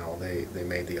 they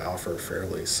made the offer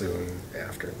fairly soon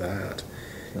after that.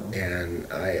 And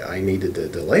I needed to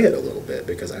delay it a little bit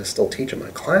because I was still teaching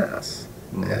my class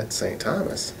at St.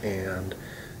 Thomas. And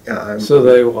yeah, so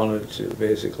they wanted to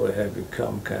basically have you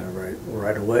come kind of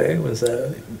right away. Was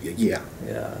that? Yeah.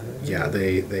 Yeah. Yeah.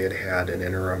 They had an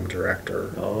interim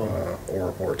director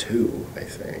or two, I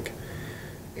think.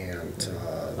 And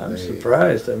I'm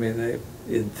surprised. I mean, they,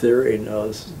 in theory,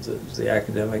 knows the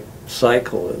academic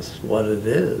cycle is what it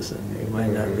is, and you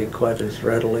might not be quite as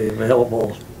readily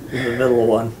available in the middle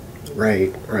one.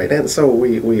 Right. And so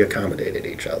we accommodated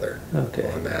each other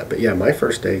on that. But yeah, my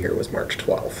first day here was March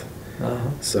 12th.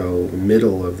 So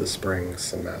middle of the spring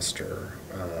semester,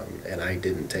 and I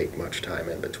didn't take much time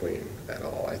in between at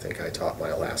all. I think I taught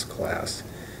my last class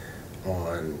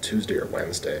on Tuesday or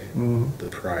Wednesday the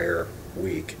prior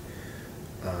week.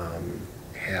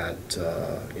 Had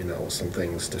some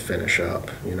things to finish up,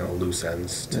 loose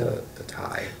ends to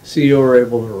tie. So you were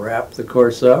able to wrap the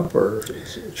course up or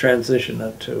transition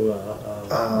it to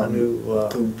a new the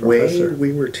professor? way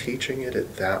we were teaching it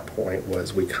at that point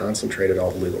was we concentrated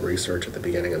all the legal research at the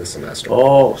beginning of the semester.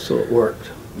 Oh, so it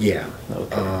worked. Yeah,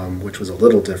 which was a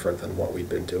little different than what we'd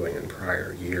been doing in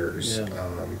prior years.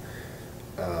 Yeah.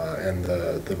 And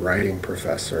the writing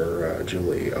professor,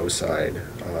 Julie Oside,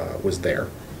 was there,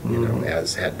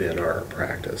 as had been our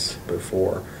practice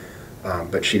before.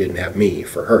 But she didn't have me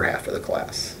for her half of the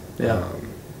class,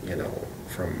 from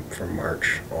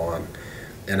March on.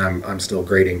 And I'm still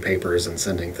grading papers and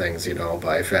sending things,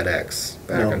 by FedEx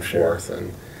back and forth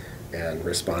and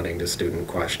responding to student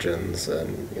questions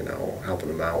and, helping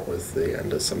them out with the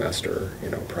end of semester,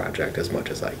 project as much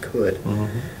as I could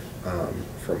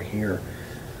from here.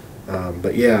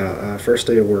 But yeah, first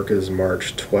day of work is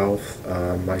March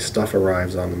 12th. My stuff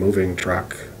arrives on the moving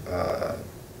truck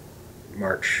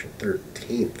March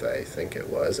 13th, I think it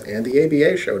was, and the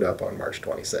ABA showed up on March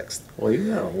 26th. Well,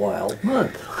 you got a wild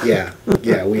month. Yeah,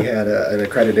 we had an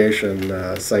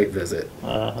accreditation site visit,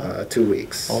 2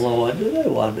 weeks. Although I knew they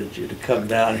wanted you to come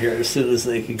down here as soon as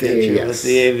they could get you with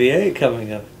the ABA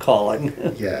coming up calling.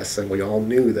 Yes, and we all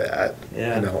knew that.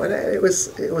 Yeah. And it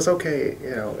was okay,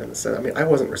 in the sense. I mean, I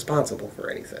wasn't responsible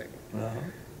for anything. At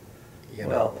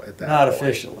that not point.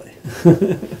 Officially.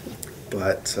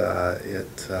 But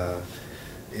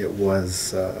it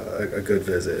was a good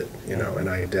visit, and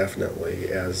I definitely,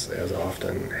 as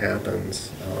often happens,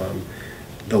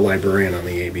 the librarian on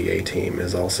the ABA team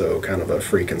is also kind of a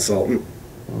free consultant,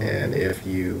 and if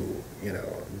you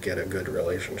get a good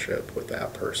relationship with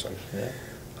that person,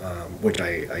 which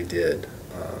I did,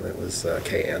 it was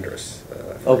Kay Andrus,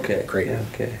 Creighton,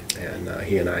 and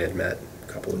he and I had met a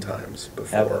couple of times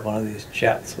before. Have one of these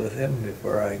chats with him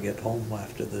before I get home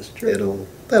after this trip.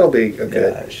 That'll be a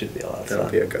good. Yeah, it should be a lot of fun.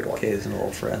 That'll be a good one. Kay's an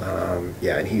old friend.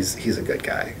 Yeah, and he's a good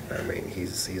guy. I mean,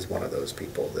 he's one of those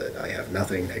people that I have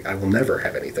nothing. I will never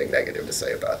have anything negative to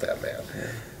say about that man.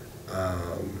 Yeah.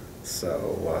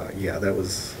 That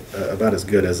was about as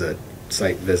good as a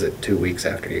site visit 2 weeks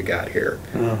after you got here.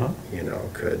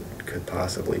 Could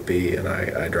possibly be. And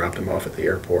I dropped him off at the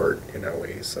airport.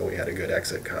 We had a good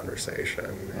exit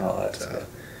conversation. That's good.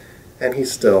 And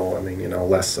he's still,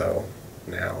 less so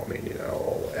now.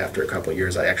 After a couple of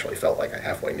years, I actually felt like I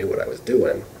halfway knew what I was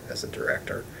doing as a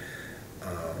director.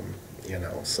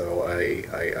 So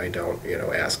I don't,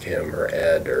 ask him or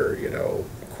Ed or,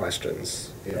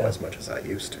 questions, as much as I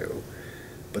used to.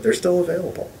 But they're still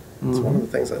available. It's one of the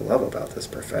things I love about this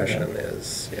profession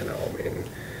is, you know, I mean,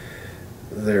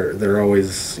 they're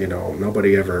always, you know,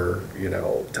 nobody ever, you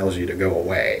know, tells you to go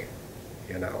away,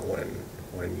 you know, when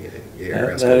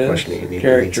you're asking a question, you need some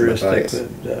advice.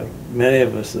 Characteristic that many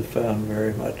of us have found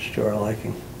very much to our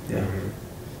liking. Yeah.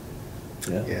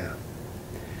 Mm-hmm. Yeah.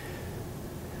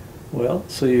 Well,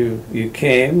 so you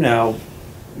came, now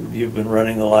you've been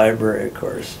running the library, of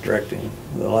course, directing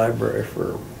the library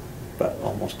for about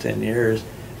almost 10 years,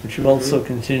 but you've also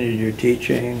continued your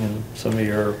teaching and some of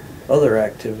your other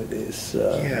activities. You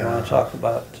want to talk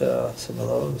about some of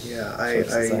those? Yeah,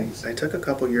 sorts of things? I took a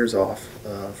couple years off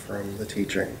from the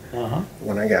teaching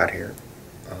when I got here.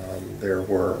 There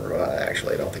were,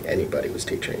 actually, I don't think anybody was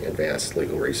teaching advanced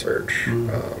legal research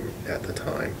at the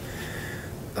time.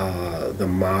 The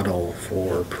model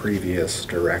for previous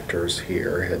directors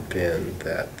here had been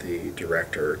that the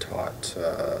director taught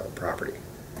property.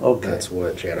 Okay. That's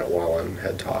what Janet Wallen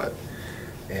had taught,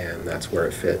 and that's where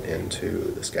it fit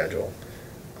into the schedule.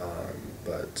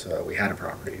 But we had a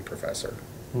property professor,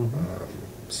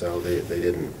 so they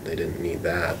didn't need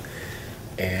that.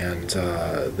 And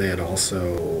they had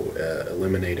also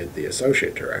eliminated the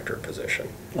associate director position.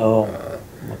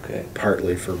 Okay.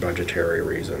 Partly for budgetary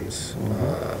reasons,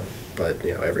 but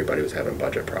you know, everybody was having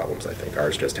budget problems. I think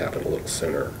ours just happened a little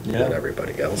sooner than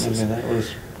everybody else's. I mean, that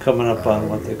was coming up on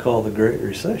what they call the Great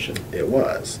Recession. It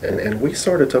was, and we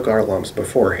sort of took our lumps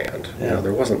beforehand. You know,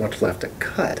 there wasn't much left to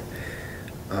cut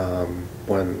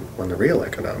when the real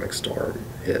economic storm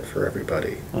hit for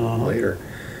everybody later.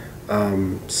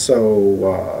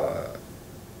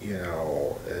 You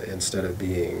know, instead of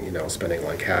being, you know, spending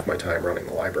like half my time running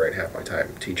the library and half my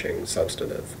time teaching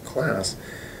substantive class,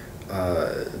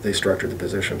 they structured the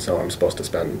position so I'm supposed to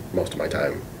spend most of my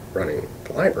time running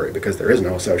the library because there is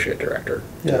no associate director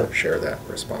to share that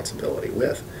responsibility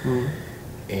with.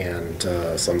 And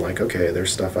so I'm like, okay,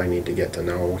 there's stuff I need to get to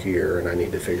know here, and I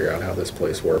need to figure out how this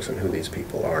place works and who these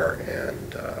people are.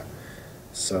 And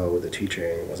so the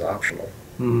teaching was optional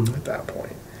at that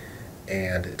point.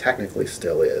 And it technically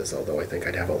still is, although I think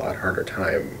I'd have a lot harder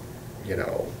time, you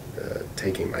know,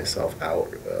 taking myself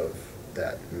out of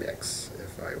that mix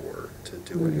if I were to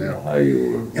do it now. How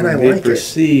you and I be like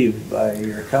perceived by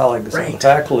your colleagues on the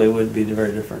faculty would be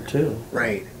very different too.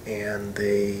 Right, and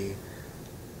it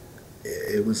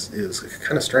was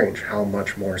kind of strange how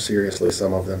much more seriously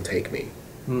some of them take me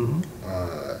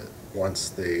once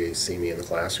they see me in the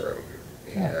classroom.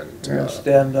 And you're a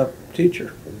stand-up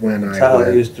teacher. When That's how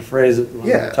they used to phrase it when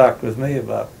they talked with me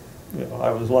about, you know, I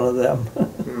was one of them.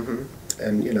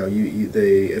 And you know,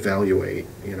 they evaluate.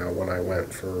 You know, when I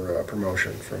went for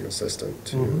promotion from assistant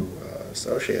to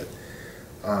associate.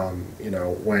 You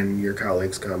know, when your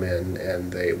colleagues come in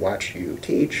and they watch you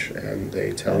teach and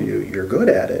they tell you you're good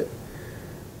at it,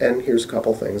 and here's a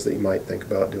couple things that you might think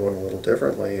about doing a little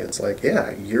differently. It's like,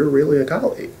 yeah, you're really a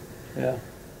colleague. Yeah.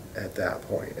 At that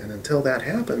point. And until that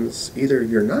happens, either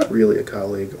you're not really a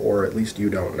colleague or at least you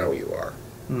don't know you are.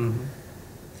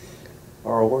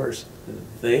 Or worse,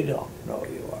 they don't know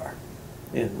you are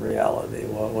in reality,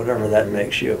 whatever that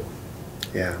makes you.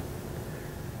 Yeah.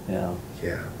 Yeah.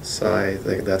 Yeah. So I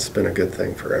think that's been a good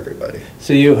thing for everybody.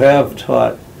 So you have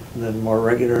taught then more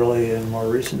regularly in more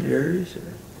recent years?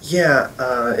 Or? Yeah,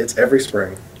 it's every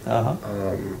spring.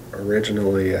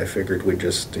 Originally, I figured we'd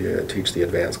just teach the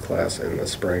advanced class in the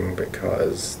spring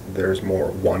because there's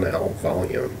more 1L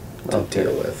volume to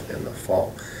deal with in the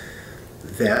fall.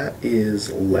 That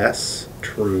is less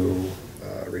true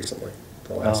recently,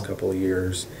 the last couple of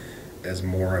years, as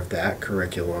more of that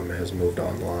curriculum has moved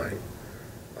online.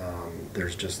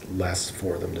 There's just less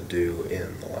for them to do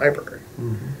in the library.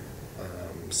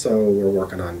 So we're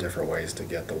working on different ways to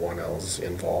get the 1Ls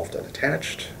involved and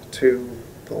attached to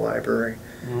the library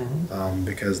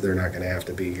because they're not going to have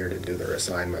to be here to do their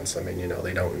assignments. I mean, you know,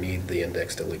 they don't need the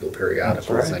indexed illegal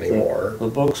periodicals anymore. The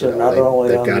books are not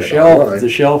only on the shelf, the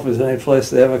shelf is any place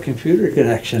they have a computer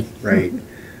connection. Right,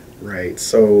 right.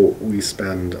 So we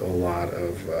spend a lot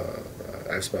of,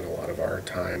 I've spent a lot of our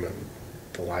time in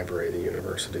the library, the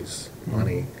university's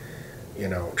money, you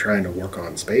know, trying to work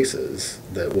on spaces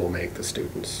that will make the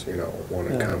students, you know, want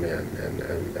to come in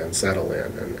and settle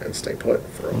in and stay put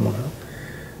for a while.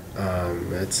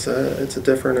 It's a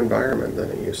different environment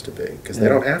than it used to be because they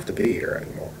don't have to be here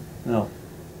anymore. No.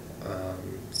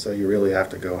 So you really have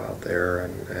to go out there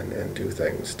and do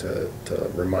things to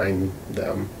remind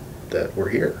them that we're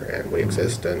here and we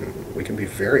exist and we can be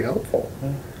very helpful.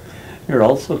 You're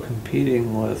also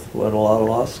competing with what a lot of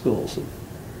law schools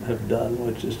have done,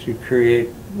 which is to create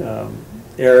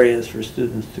areas for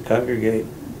students to congregate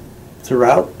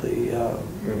throughout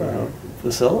the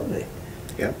facility.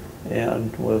 Yeah.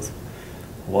 And with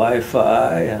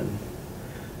Wi-Fi and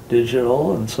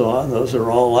digital and so on, those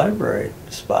are all library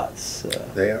spots.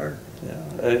 They are.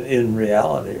 Yeah, in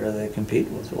reality, or they compete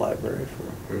with the library for,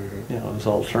 Mm-hmm. as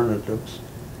alternatives.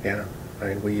 Yeah. I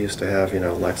mean, we used to have,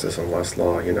 Lexus and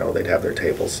Westlaw, they'd have their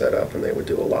tables set up and they would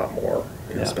do a lot more,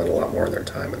 Yeah. spend a lot more of their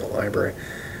time in the library.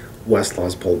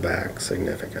 Westlaw's pulled back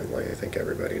significantly. I think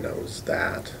everybody knows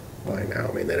that by now.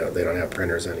 I mean, they don't have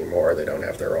printers anymore. They don't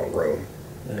have their own room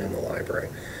in the library.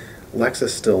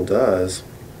 Lexus still does,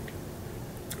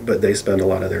 but they spend a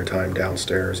lot of their time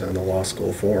downstairs in the law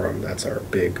school forum. That's our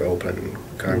big open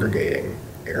congregating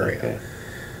area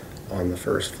on the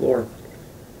first floor.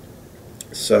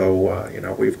 So,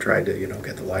 we've tried to,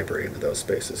 get the library into those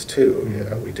spaces too.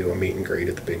 Mm-hmm. We do a meet and greet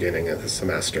at the beginning of the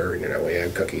semester. We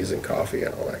have cookies and coffee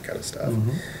and all that kind of stuff.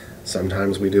 Mm-hmm.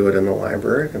 Sometimes we do it in the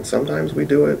library, and sometimes we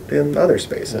do it in other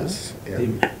spaces.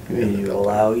 You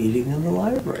allow eating in the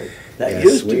library. That Yes,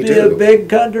 used to we be do. a big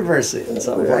controversy in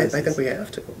some places. I think we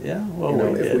have to. Yeah,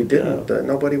 well, If we didn't,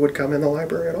 nobody would come in the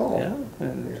library at all. Yeah,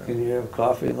 and can you have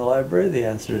coffee in the library? The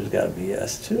answer has got to be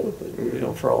yes too.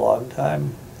 But for a long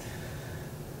time,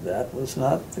 that was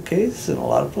not the case in a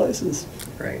lot of places.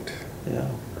 Right. Yeah.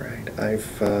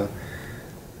 Right.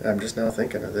 I'm just now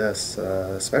thinking of this,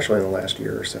 especially in the last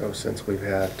year or so since we've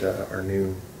had our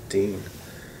new dean.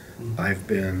 Mm-hmm. I've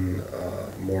been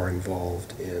more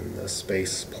involved in the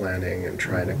space planning and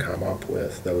trying to come up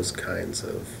with those kinds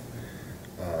of,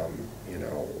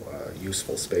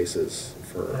 useful spaces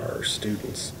for our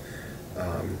students.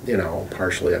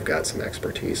 Partially I've got some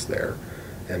expertise there.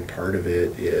 And part of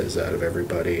it is out of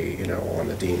everybody, on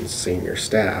the dean's senior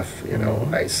staff,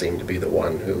 I seem to be the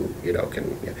one who,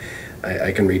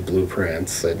 I can read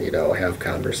blueprints and, have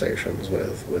conversations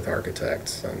with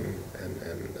architects and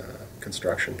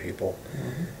construction people.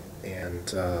 And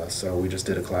so we just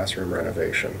did a classroom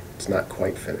renovation. It's not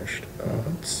quite finished.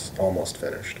 It's almost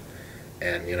finished.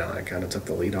 And, I kind of took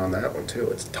the lead on that one too.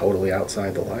 It's totally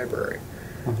outside the library.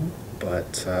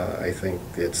 But I think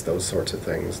it's those sorts of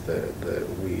things that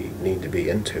we need to be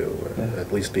into,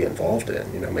 at least be involved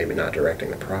in, maybe not directing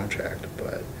the project,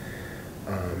 but,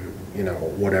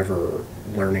 whatever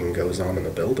learning goes on in the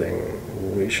building,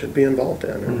 we should be involved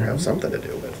in or have something to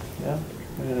do with. Yeah,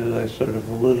 and as I sort of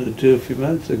alluded to a few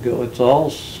minutes ago, it's all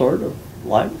sort of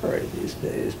library these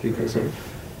days because of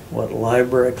what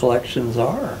library collections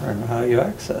are and how you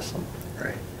access them.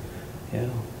 Right. Yeah.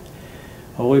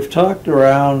 Well, we've talked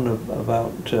around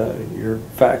about your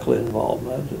faculty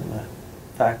involvement and the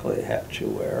faculty hat you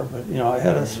wear, but I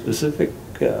had a specific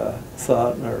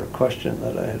thought or question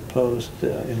that I had posed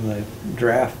in the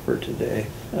draft for today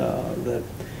that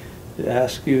to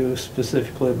ask you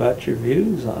specifically about your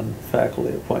views on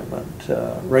faculty appointment,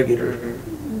 regular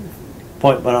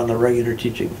appointment on the regular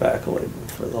teaching faculty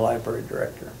for the library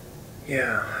director.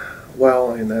 Yeah.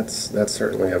 Well, that's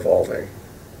certainly evolving.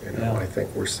 Yeah. I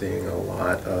think we're seeing a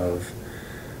lot of,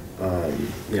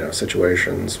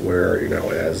 situations where,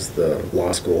 as the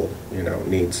law school,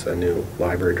 needs a new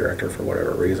library director for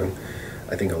whatever reason,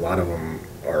 I think a lot of them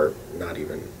are not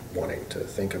even wanting to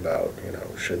think about,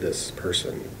 should this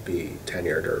person be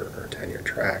tenured or tenure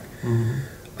track.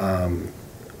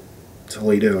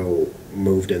 Toledo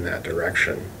moved in that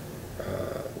direction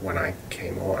when I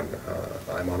came on.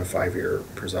 I'm on a 5-year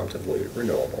presumptively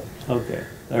renewable. Okay.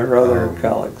 There are other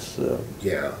colleagues.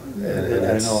 Yeah, and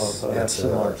I know of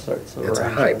similar sorts of it's a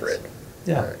arrangements. hybrid.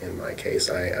 Yeah. In my case,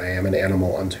 I am an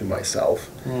animal unto myself.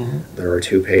 There are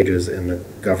 2 pages in the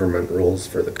government rules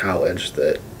for the college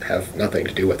that have nothing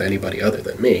to do with anybody other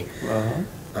than me.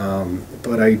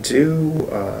 But I do,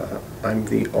 I'm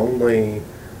the only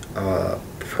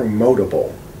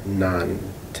promotable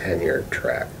non-tenured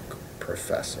track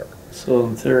professor. So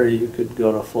in theory, you could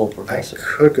go to full professor. I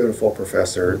could go to full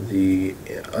professor. The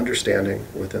understanding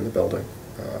within the building,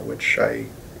 which I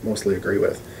mostly agree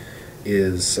with,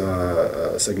 is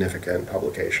a significant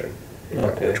publication,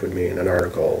 which would mean an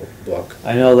article, book.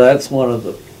 I know that's one of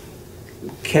the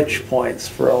catch points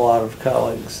for a lot of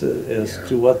colleagues as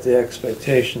to what the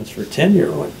expectations for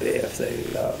tenure would be if they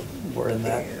were in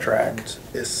that track.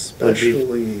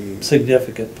 Especially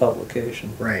significant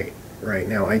publication. Right.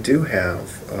 Now, I do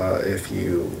have, if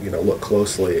you look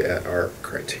closely at our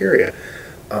criteria,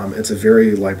 it's a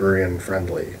very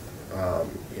librarian-friendly.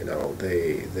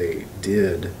 They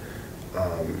did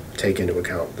take into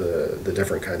account the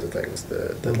different kinds of things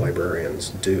that librarians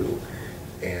do,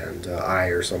 and I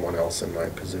or someone else in my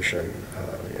position,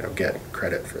 get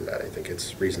credit for that. I think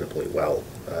it's reasonably well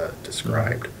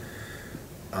described.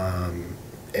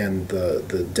 And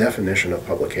the definition of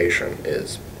publication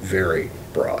is very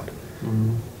broad.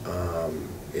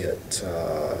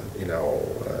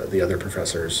 The other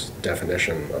professor's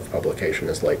definition of publication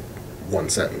is like one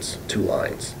sentence, 2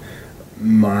 lines.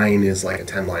 Mine is like a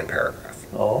 10-line paragraph.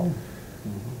 Oh.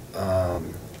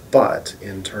 But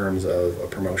in terms of a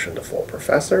promotion to full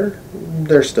professor,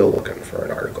 they're still looking for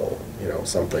an article,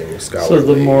 something scholarly.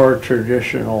 So the more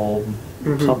traditional,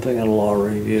 Mhm. something in a law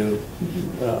review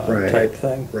Right. type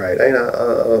thing. Right.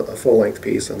 A full-length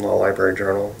piece in Law Library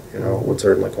Journal, would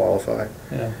certainly qualify.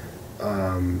 Yeah.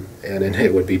 And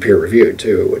it would be peer-reviewed,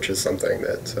 too, which is something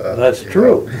that... That's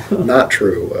true. Not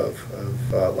true of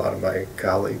a lot of my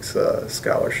colleagues'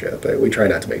 scholarship. We try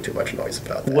not to make too much noise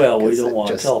about that. Well, we 'cause don't it want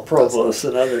to just tell provosts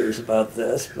and others about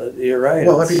this, but you're right.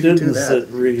 Well, It's if you do students that-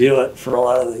 that review it for a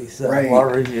lot of these Right. law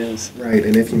reviews. Right,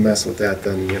 and if you mess with that,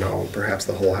 then, perhaps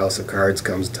the whole house of cards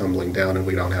comes tumbling down and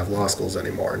we don't have law schools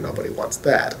anymore, and nobody wants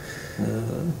that.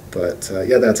 But,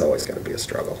 that's always going to be a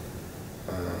struggle.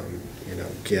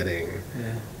 Getting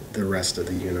the rest of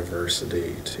the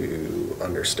university to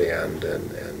understand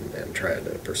and try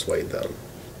to persuade them,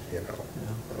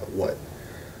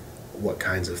 what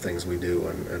kinds of things we do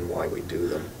and why we do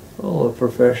them. Well, the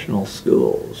professional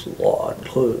schools, law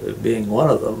included, being one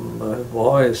of them, have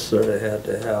always sort of had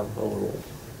to have a little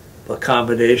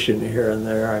accommodation here and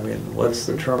there. I mean, what's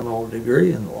the terminal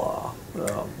degree in law?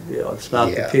 It's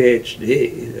not Yeah. the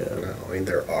PhD. No, I mean,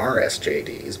 there are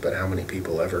SJDs, but how many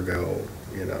people ever go,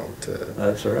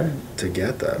 That's right. to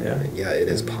get them? Yeah. It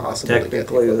is possible to get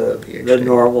Technically, people with a PhD. the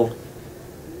normal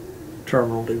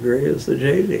terminal degree is the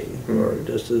JD, or Mhm.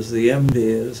 just as the MD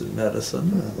is in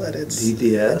medicine, But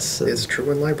DDS. it's true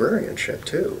in librarianship,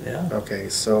 too. Yeah. Okay,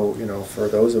 so, for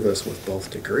those of us with both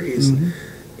degrees, Mhm.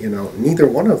 neither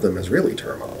one of them is really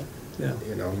terminal. Yeah.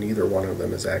 Neither one of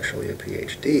them is actually a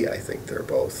PhD. I think they're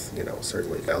both,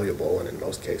 certainly valuable and in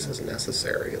most cases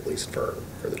necessary, at least for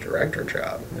the director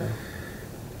job. Yeah.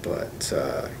 But,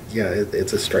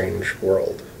 it's a strange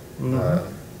world Mhm.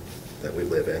 that we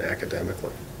live in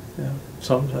academically. Yeah.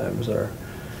 Sometimes our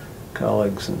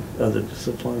colleagues in other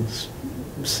disciplines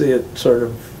see it sort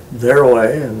of their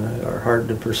way and are hard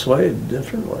to persuade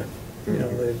differently.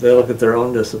 They look at their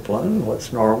own discipline, and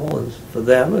what's normal is for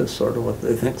them is sort of what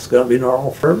they think is going to be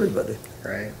normal for everybody.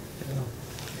 Right,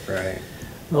 Yeah. right.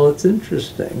 Well, it's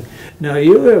interesting. Now,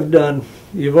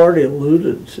 you've already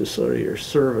alluded to sort of your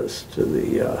service to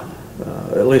the,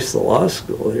 at least the law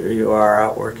school. Here you are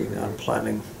out working on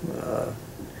planning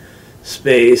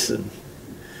space and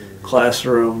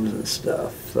classrooms and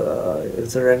stuff.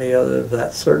 Is there any other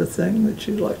that sort of thing that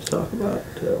you'd like to talk about,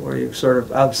 where you've sort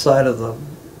of outside of the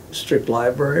strict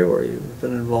library, where you've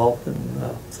been involved in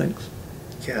things?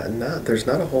 Yeah, there's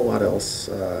not a whole lot else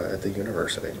at the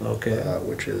university. Okay.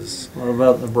 Which is What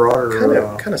about the broader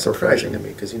kind of surprising to me,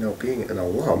 because being an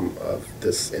alum of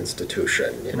this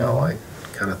institution, I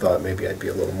kind of thought maybe I'd be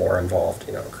a little more involved,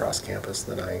 across campus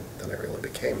than I really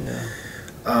became.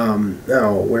 Yeah.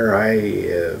 Now, where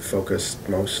I focused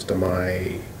most of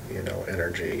my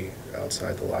energy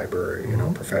outside the library,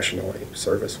 professionally,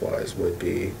 service-wise, would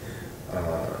be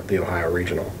the Ohio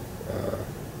Regional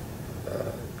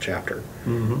chapter,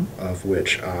 of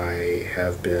which I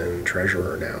have been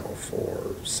treasurer now for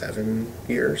 7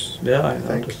 years. Yeah, I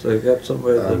think. noticed they've got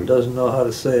somebody that doesn't know how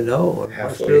to say no and wants to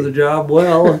halfway. do the job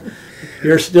well.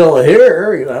 You're still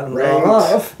here, you haven't gone Right.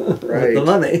 off with Right. the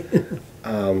money.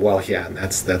 Well, yeah, and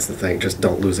that's the thing. Just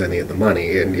don't lose any of the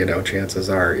money, and chances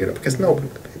are, because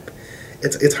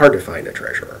it's hard to find a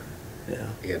treasurer. Yeah.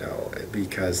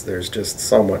 Because there's just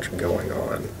so much going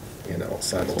on,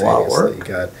 simultaneously. a lot of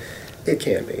work. It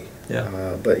can be.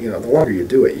 Yeah. But, the longer you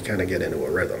do it, you kind of get into a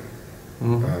rhythm.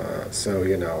 Mhm. So,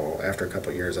 after a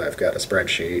couple of years, I've got a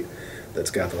spreadsheet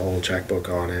that's got the whole checkbook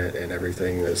on it, and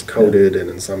everything is coded, and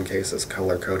in some cases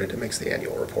color-coded. It makes the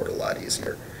annual report a lot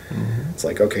easier. Mhm. It's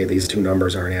like, okay, these 2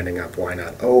 numbers aren't adding up. Why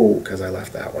not? Oh, because I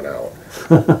left that one out.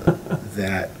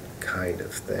 That kind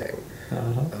of thing.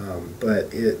 But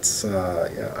it's,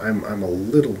 I'm a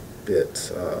little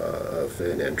bit of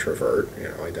an introvert.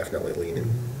 I definitely lean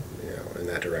in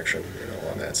that direction,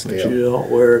 on that But scale. you don't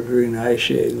wear a green eye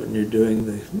shade when you're doing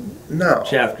the No.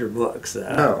 chapter books.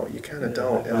 No, you kind of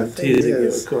don't. And I'm the thing teasing you,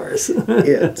 is, of course.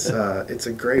 it's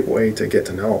a great way to get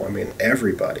to know,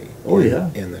 everybody Oh, yeah.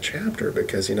 in the chapter,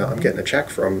 because, I'm getting a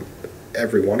check from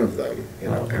every one of them,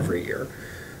 Uh-huh. every year.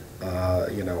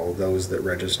 Those that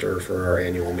register for our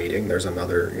annual meeting, there's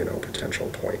another, potential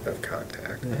point of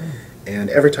contact. Yeah. And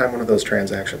every time one of those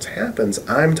transactions happens,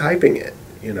 I'm typing it,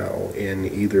 in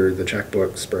either the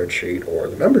checkbook spreadsheet or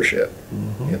the membership,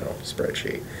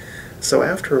 spreadsheet. So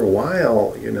after a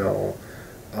while,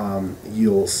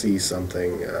 you'll see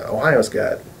something. Ohio's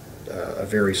got a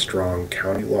very strong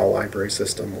county law library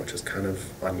system, which is kind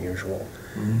of unusual.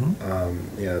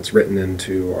 Yeah, it's written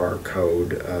into our code.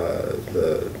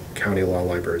 The county law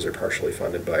libraries are partially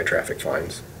funded by traffic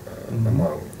fines,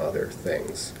 among other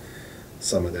things.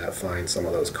 Some of that fine, some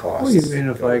of those costs. Well, you mean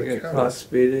if go I to the get counties. caught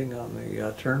speeding on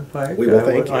the turnpike, We will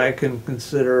thank you. I can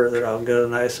consider that I'll get a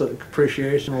nice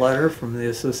appreciation letter from the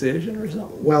association or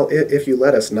something? Well, if you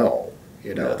let us know,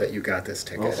 you know, Yeah. that you got this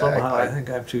ticket. Well, somehow I think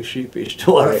I'm too sheepish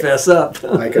to want to fess up.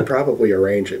 I could probably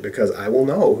arrange it because I will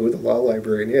know who the law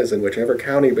librarian is in whichever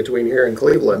county between here and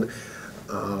Cleveland.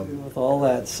 With all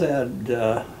that said,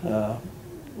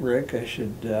 Rick, I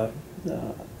should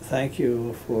thank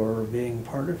you for being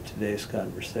part of today's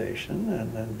conversation.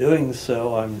 And in doing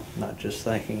so, I'm not just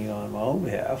thanking you on my own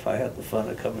behalf. I had the fun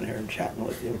of coming here and chatting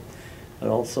with you, but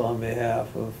also on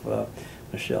behalf of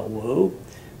Michelle Wu,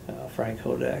 Frank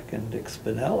Hodak, and Dick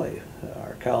Spinelli,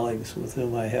 our colleagues with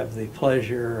whom I have the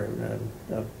pleasure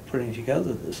of putting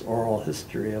together this oral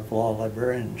history of law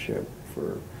librarianship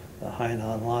for the Hein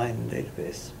Online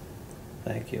database.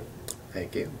 Thank you.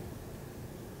 Thank you.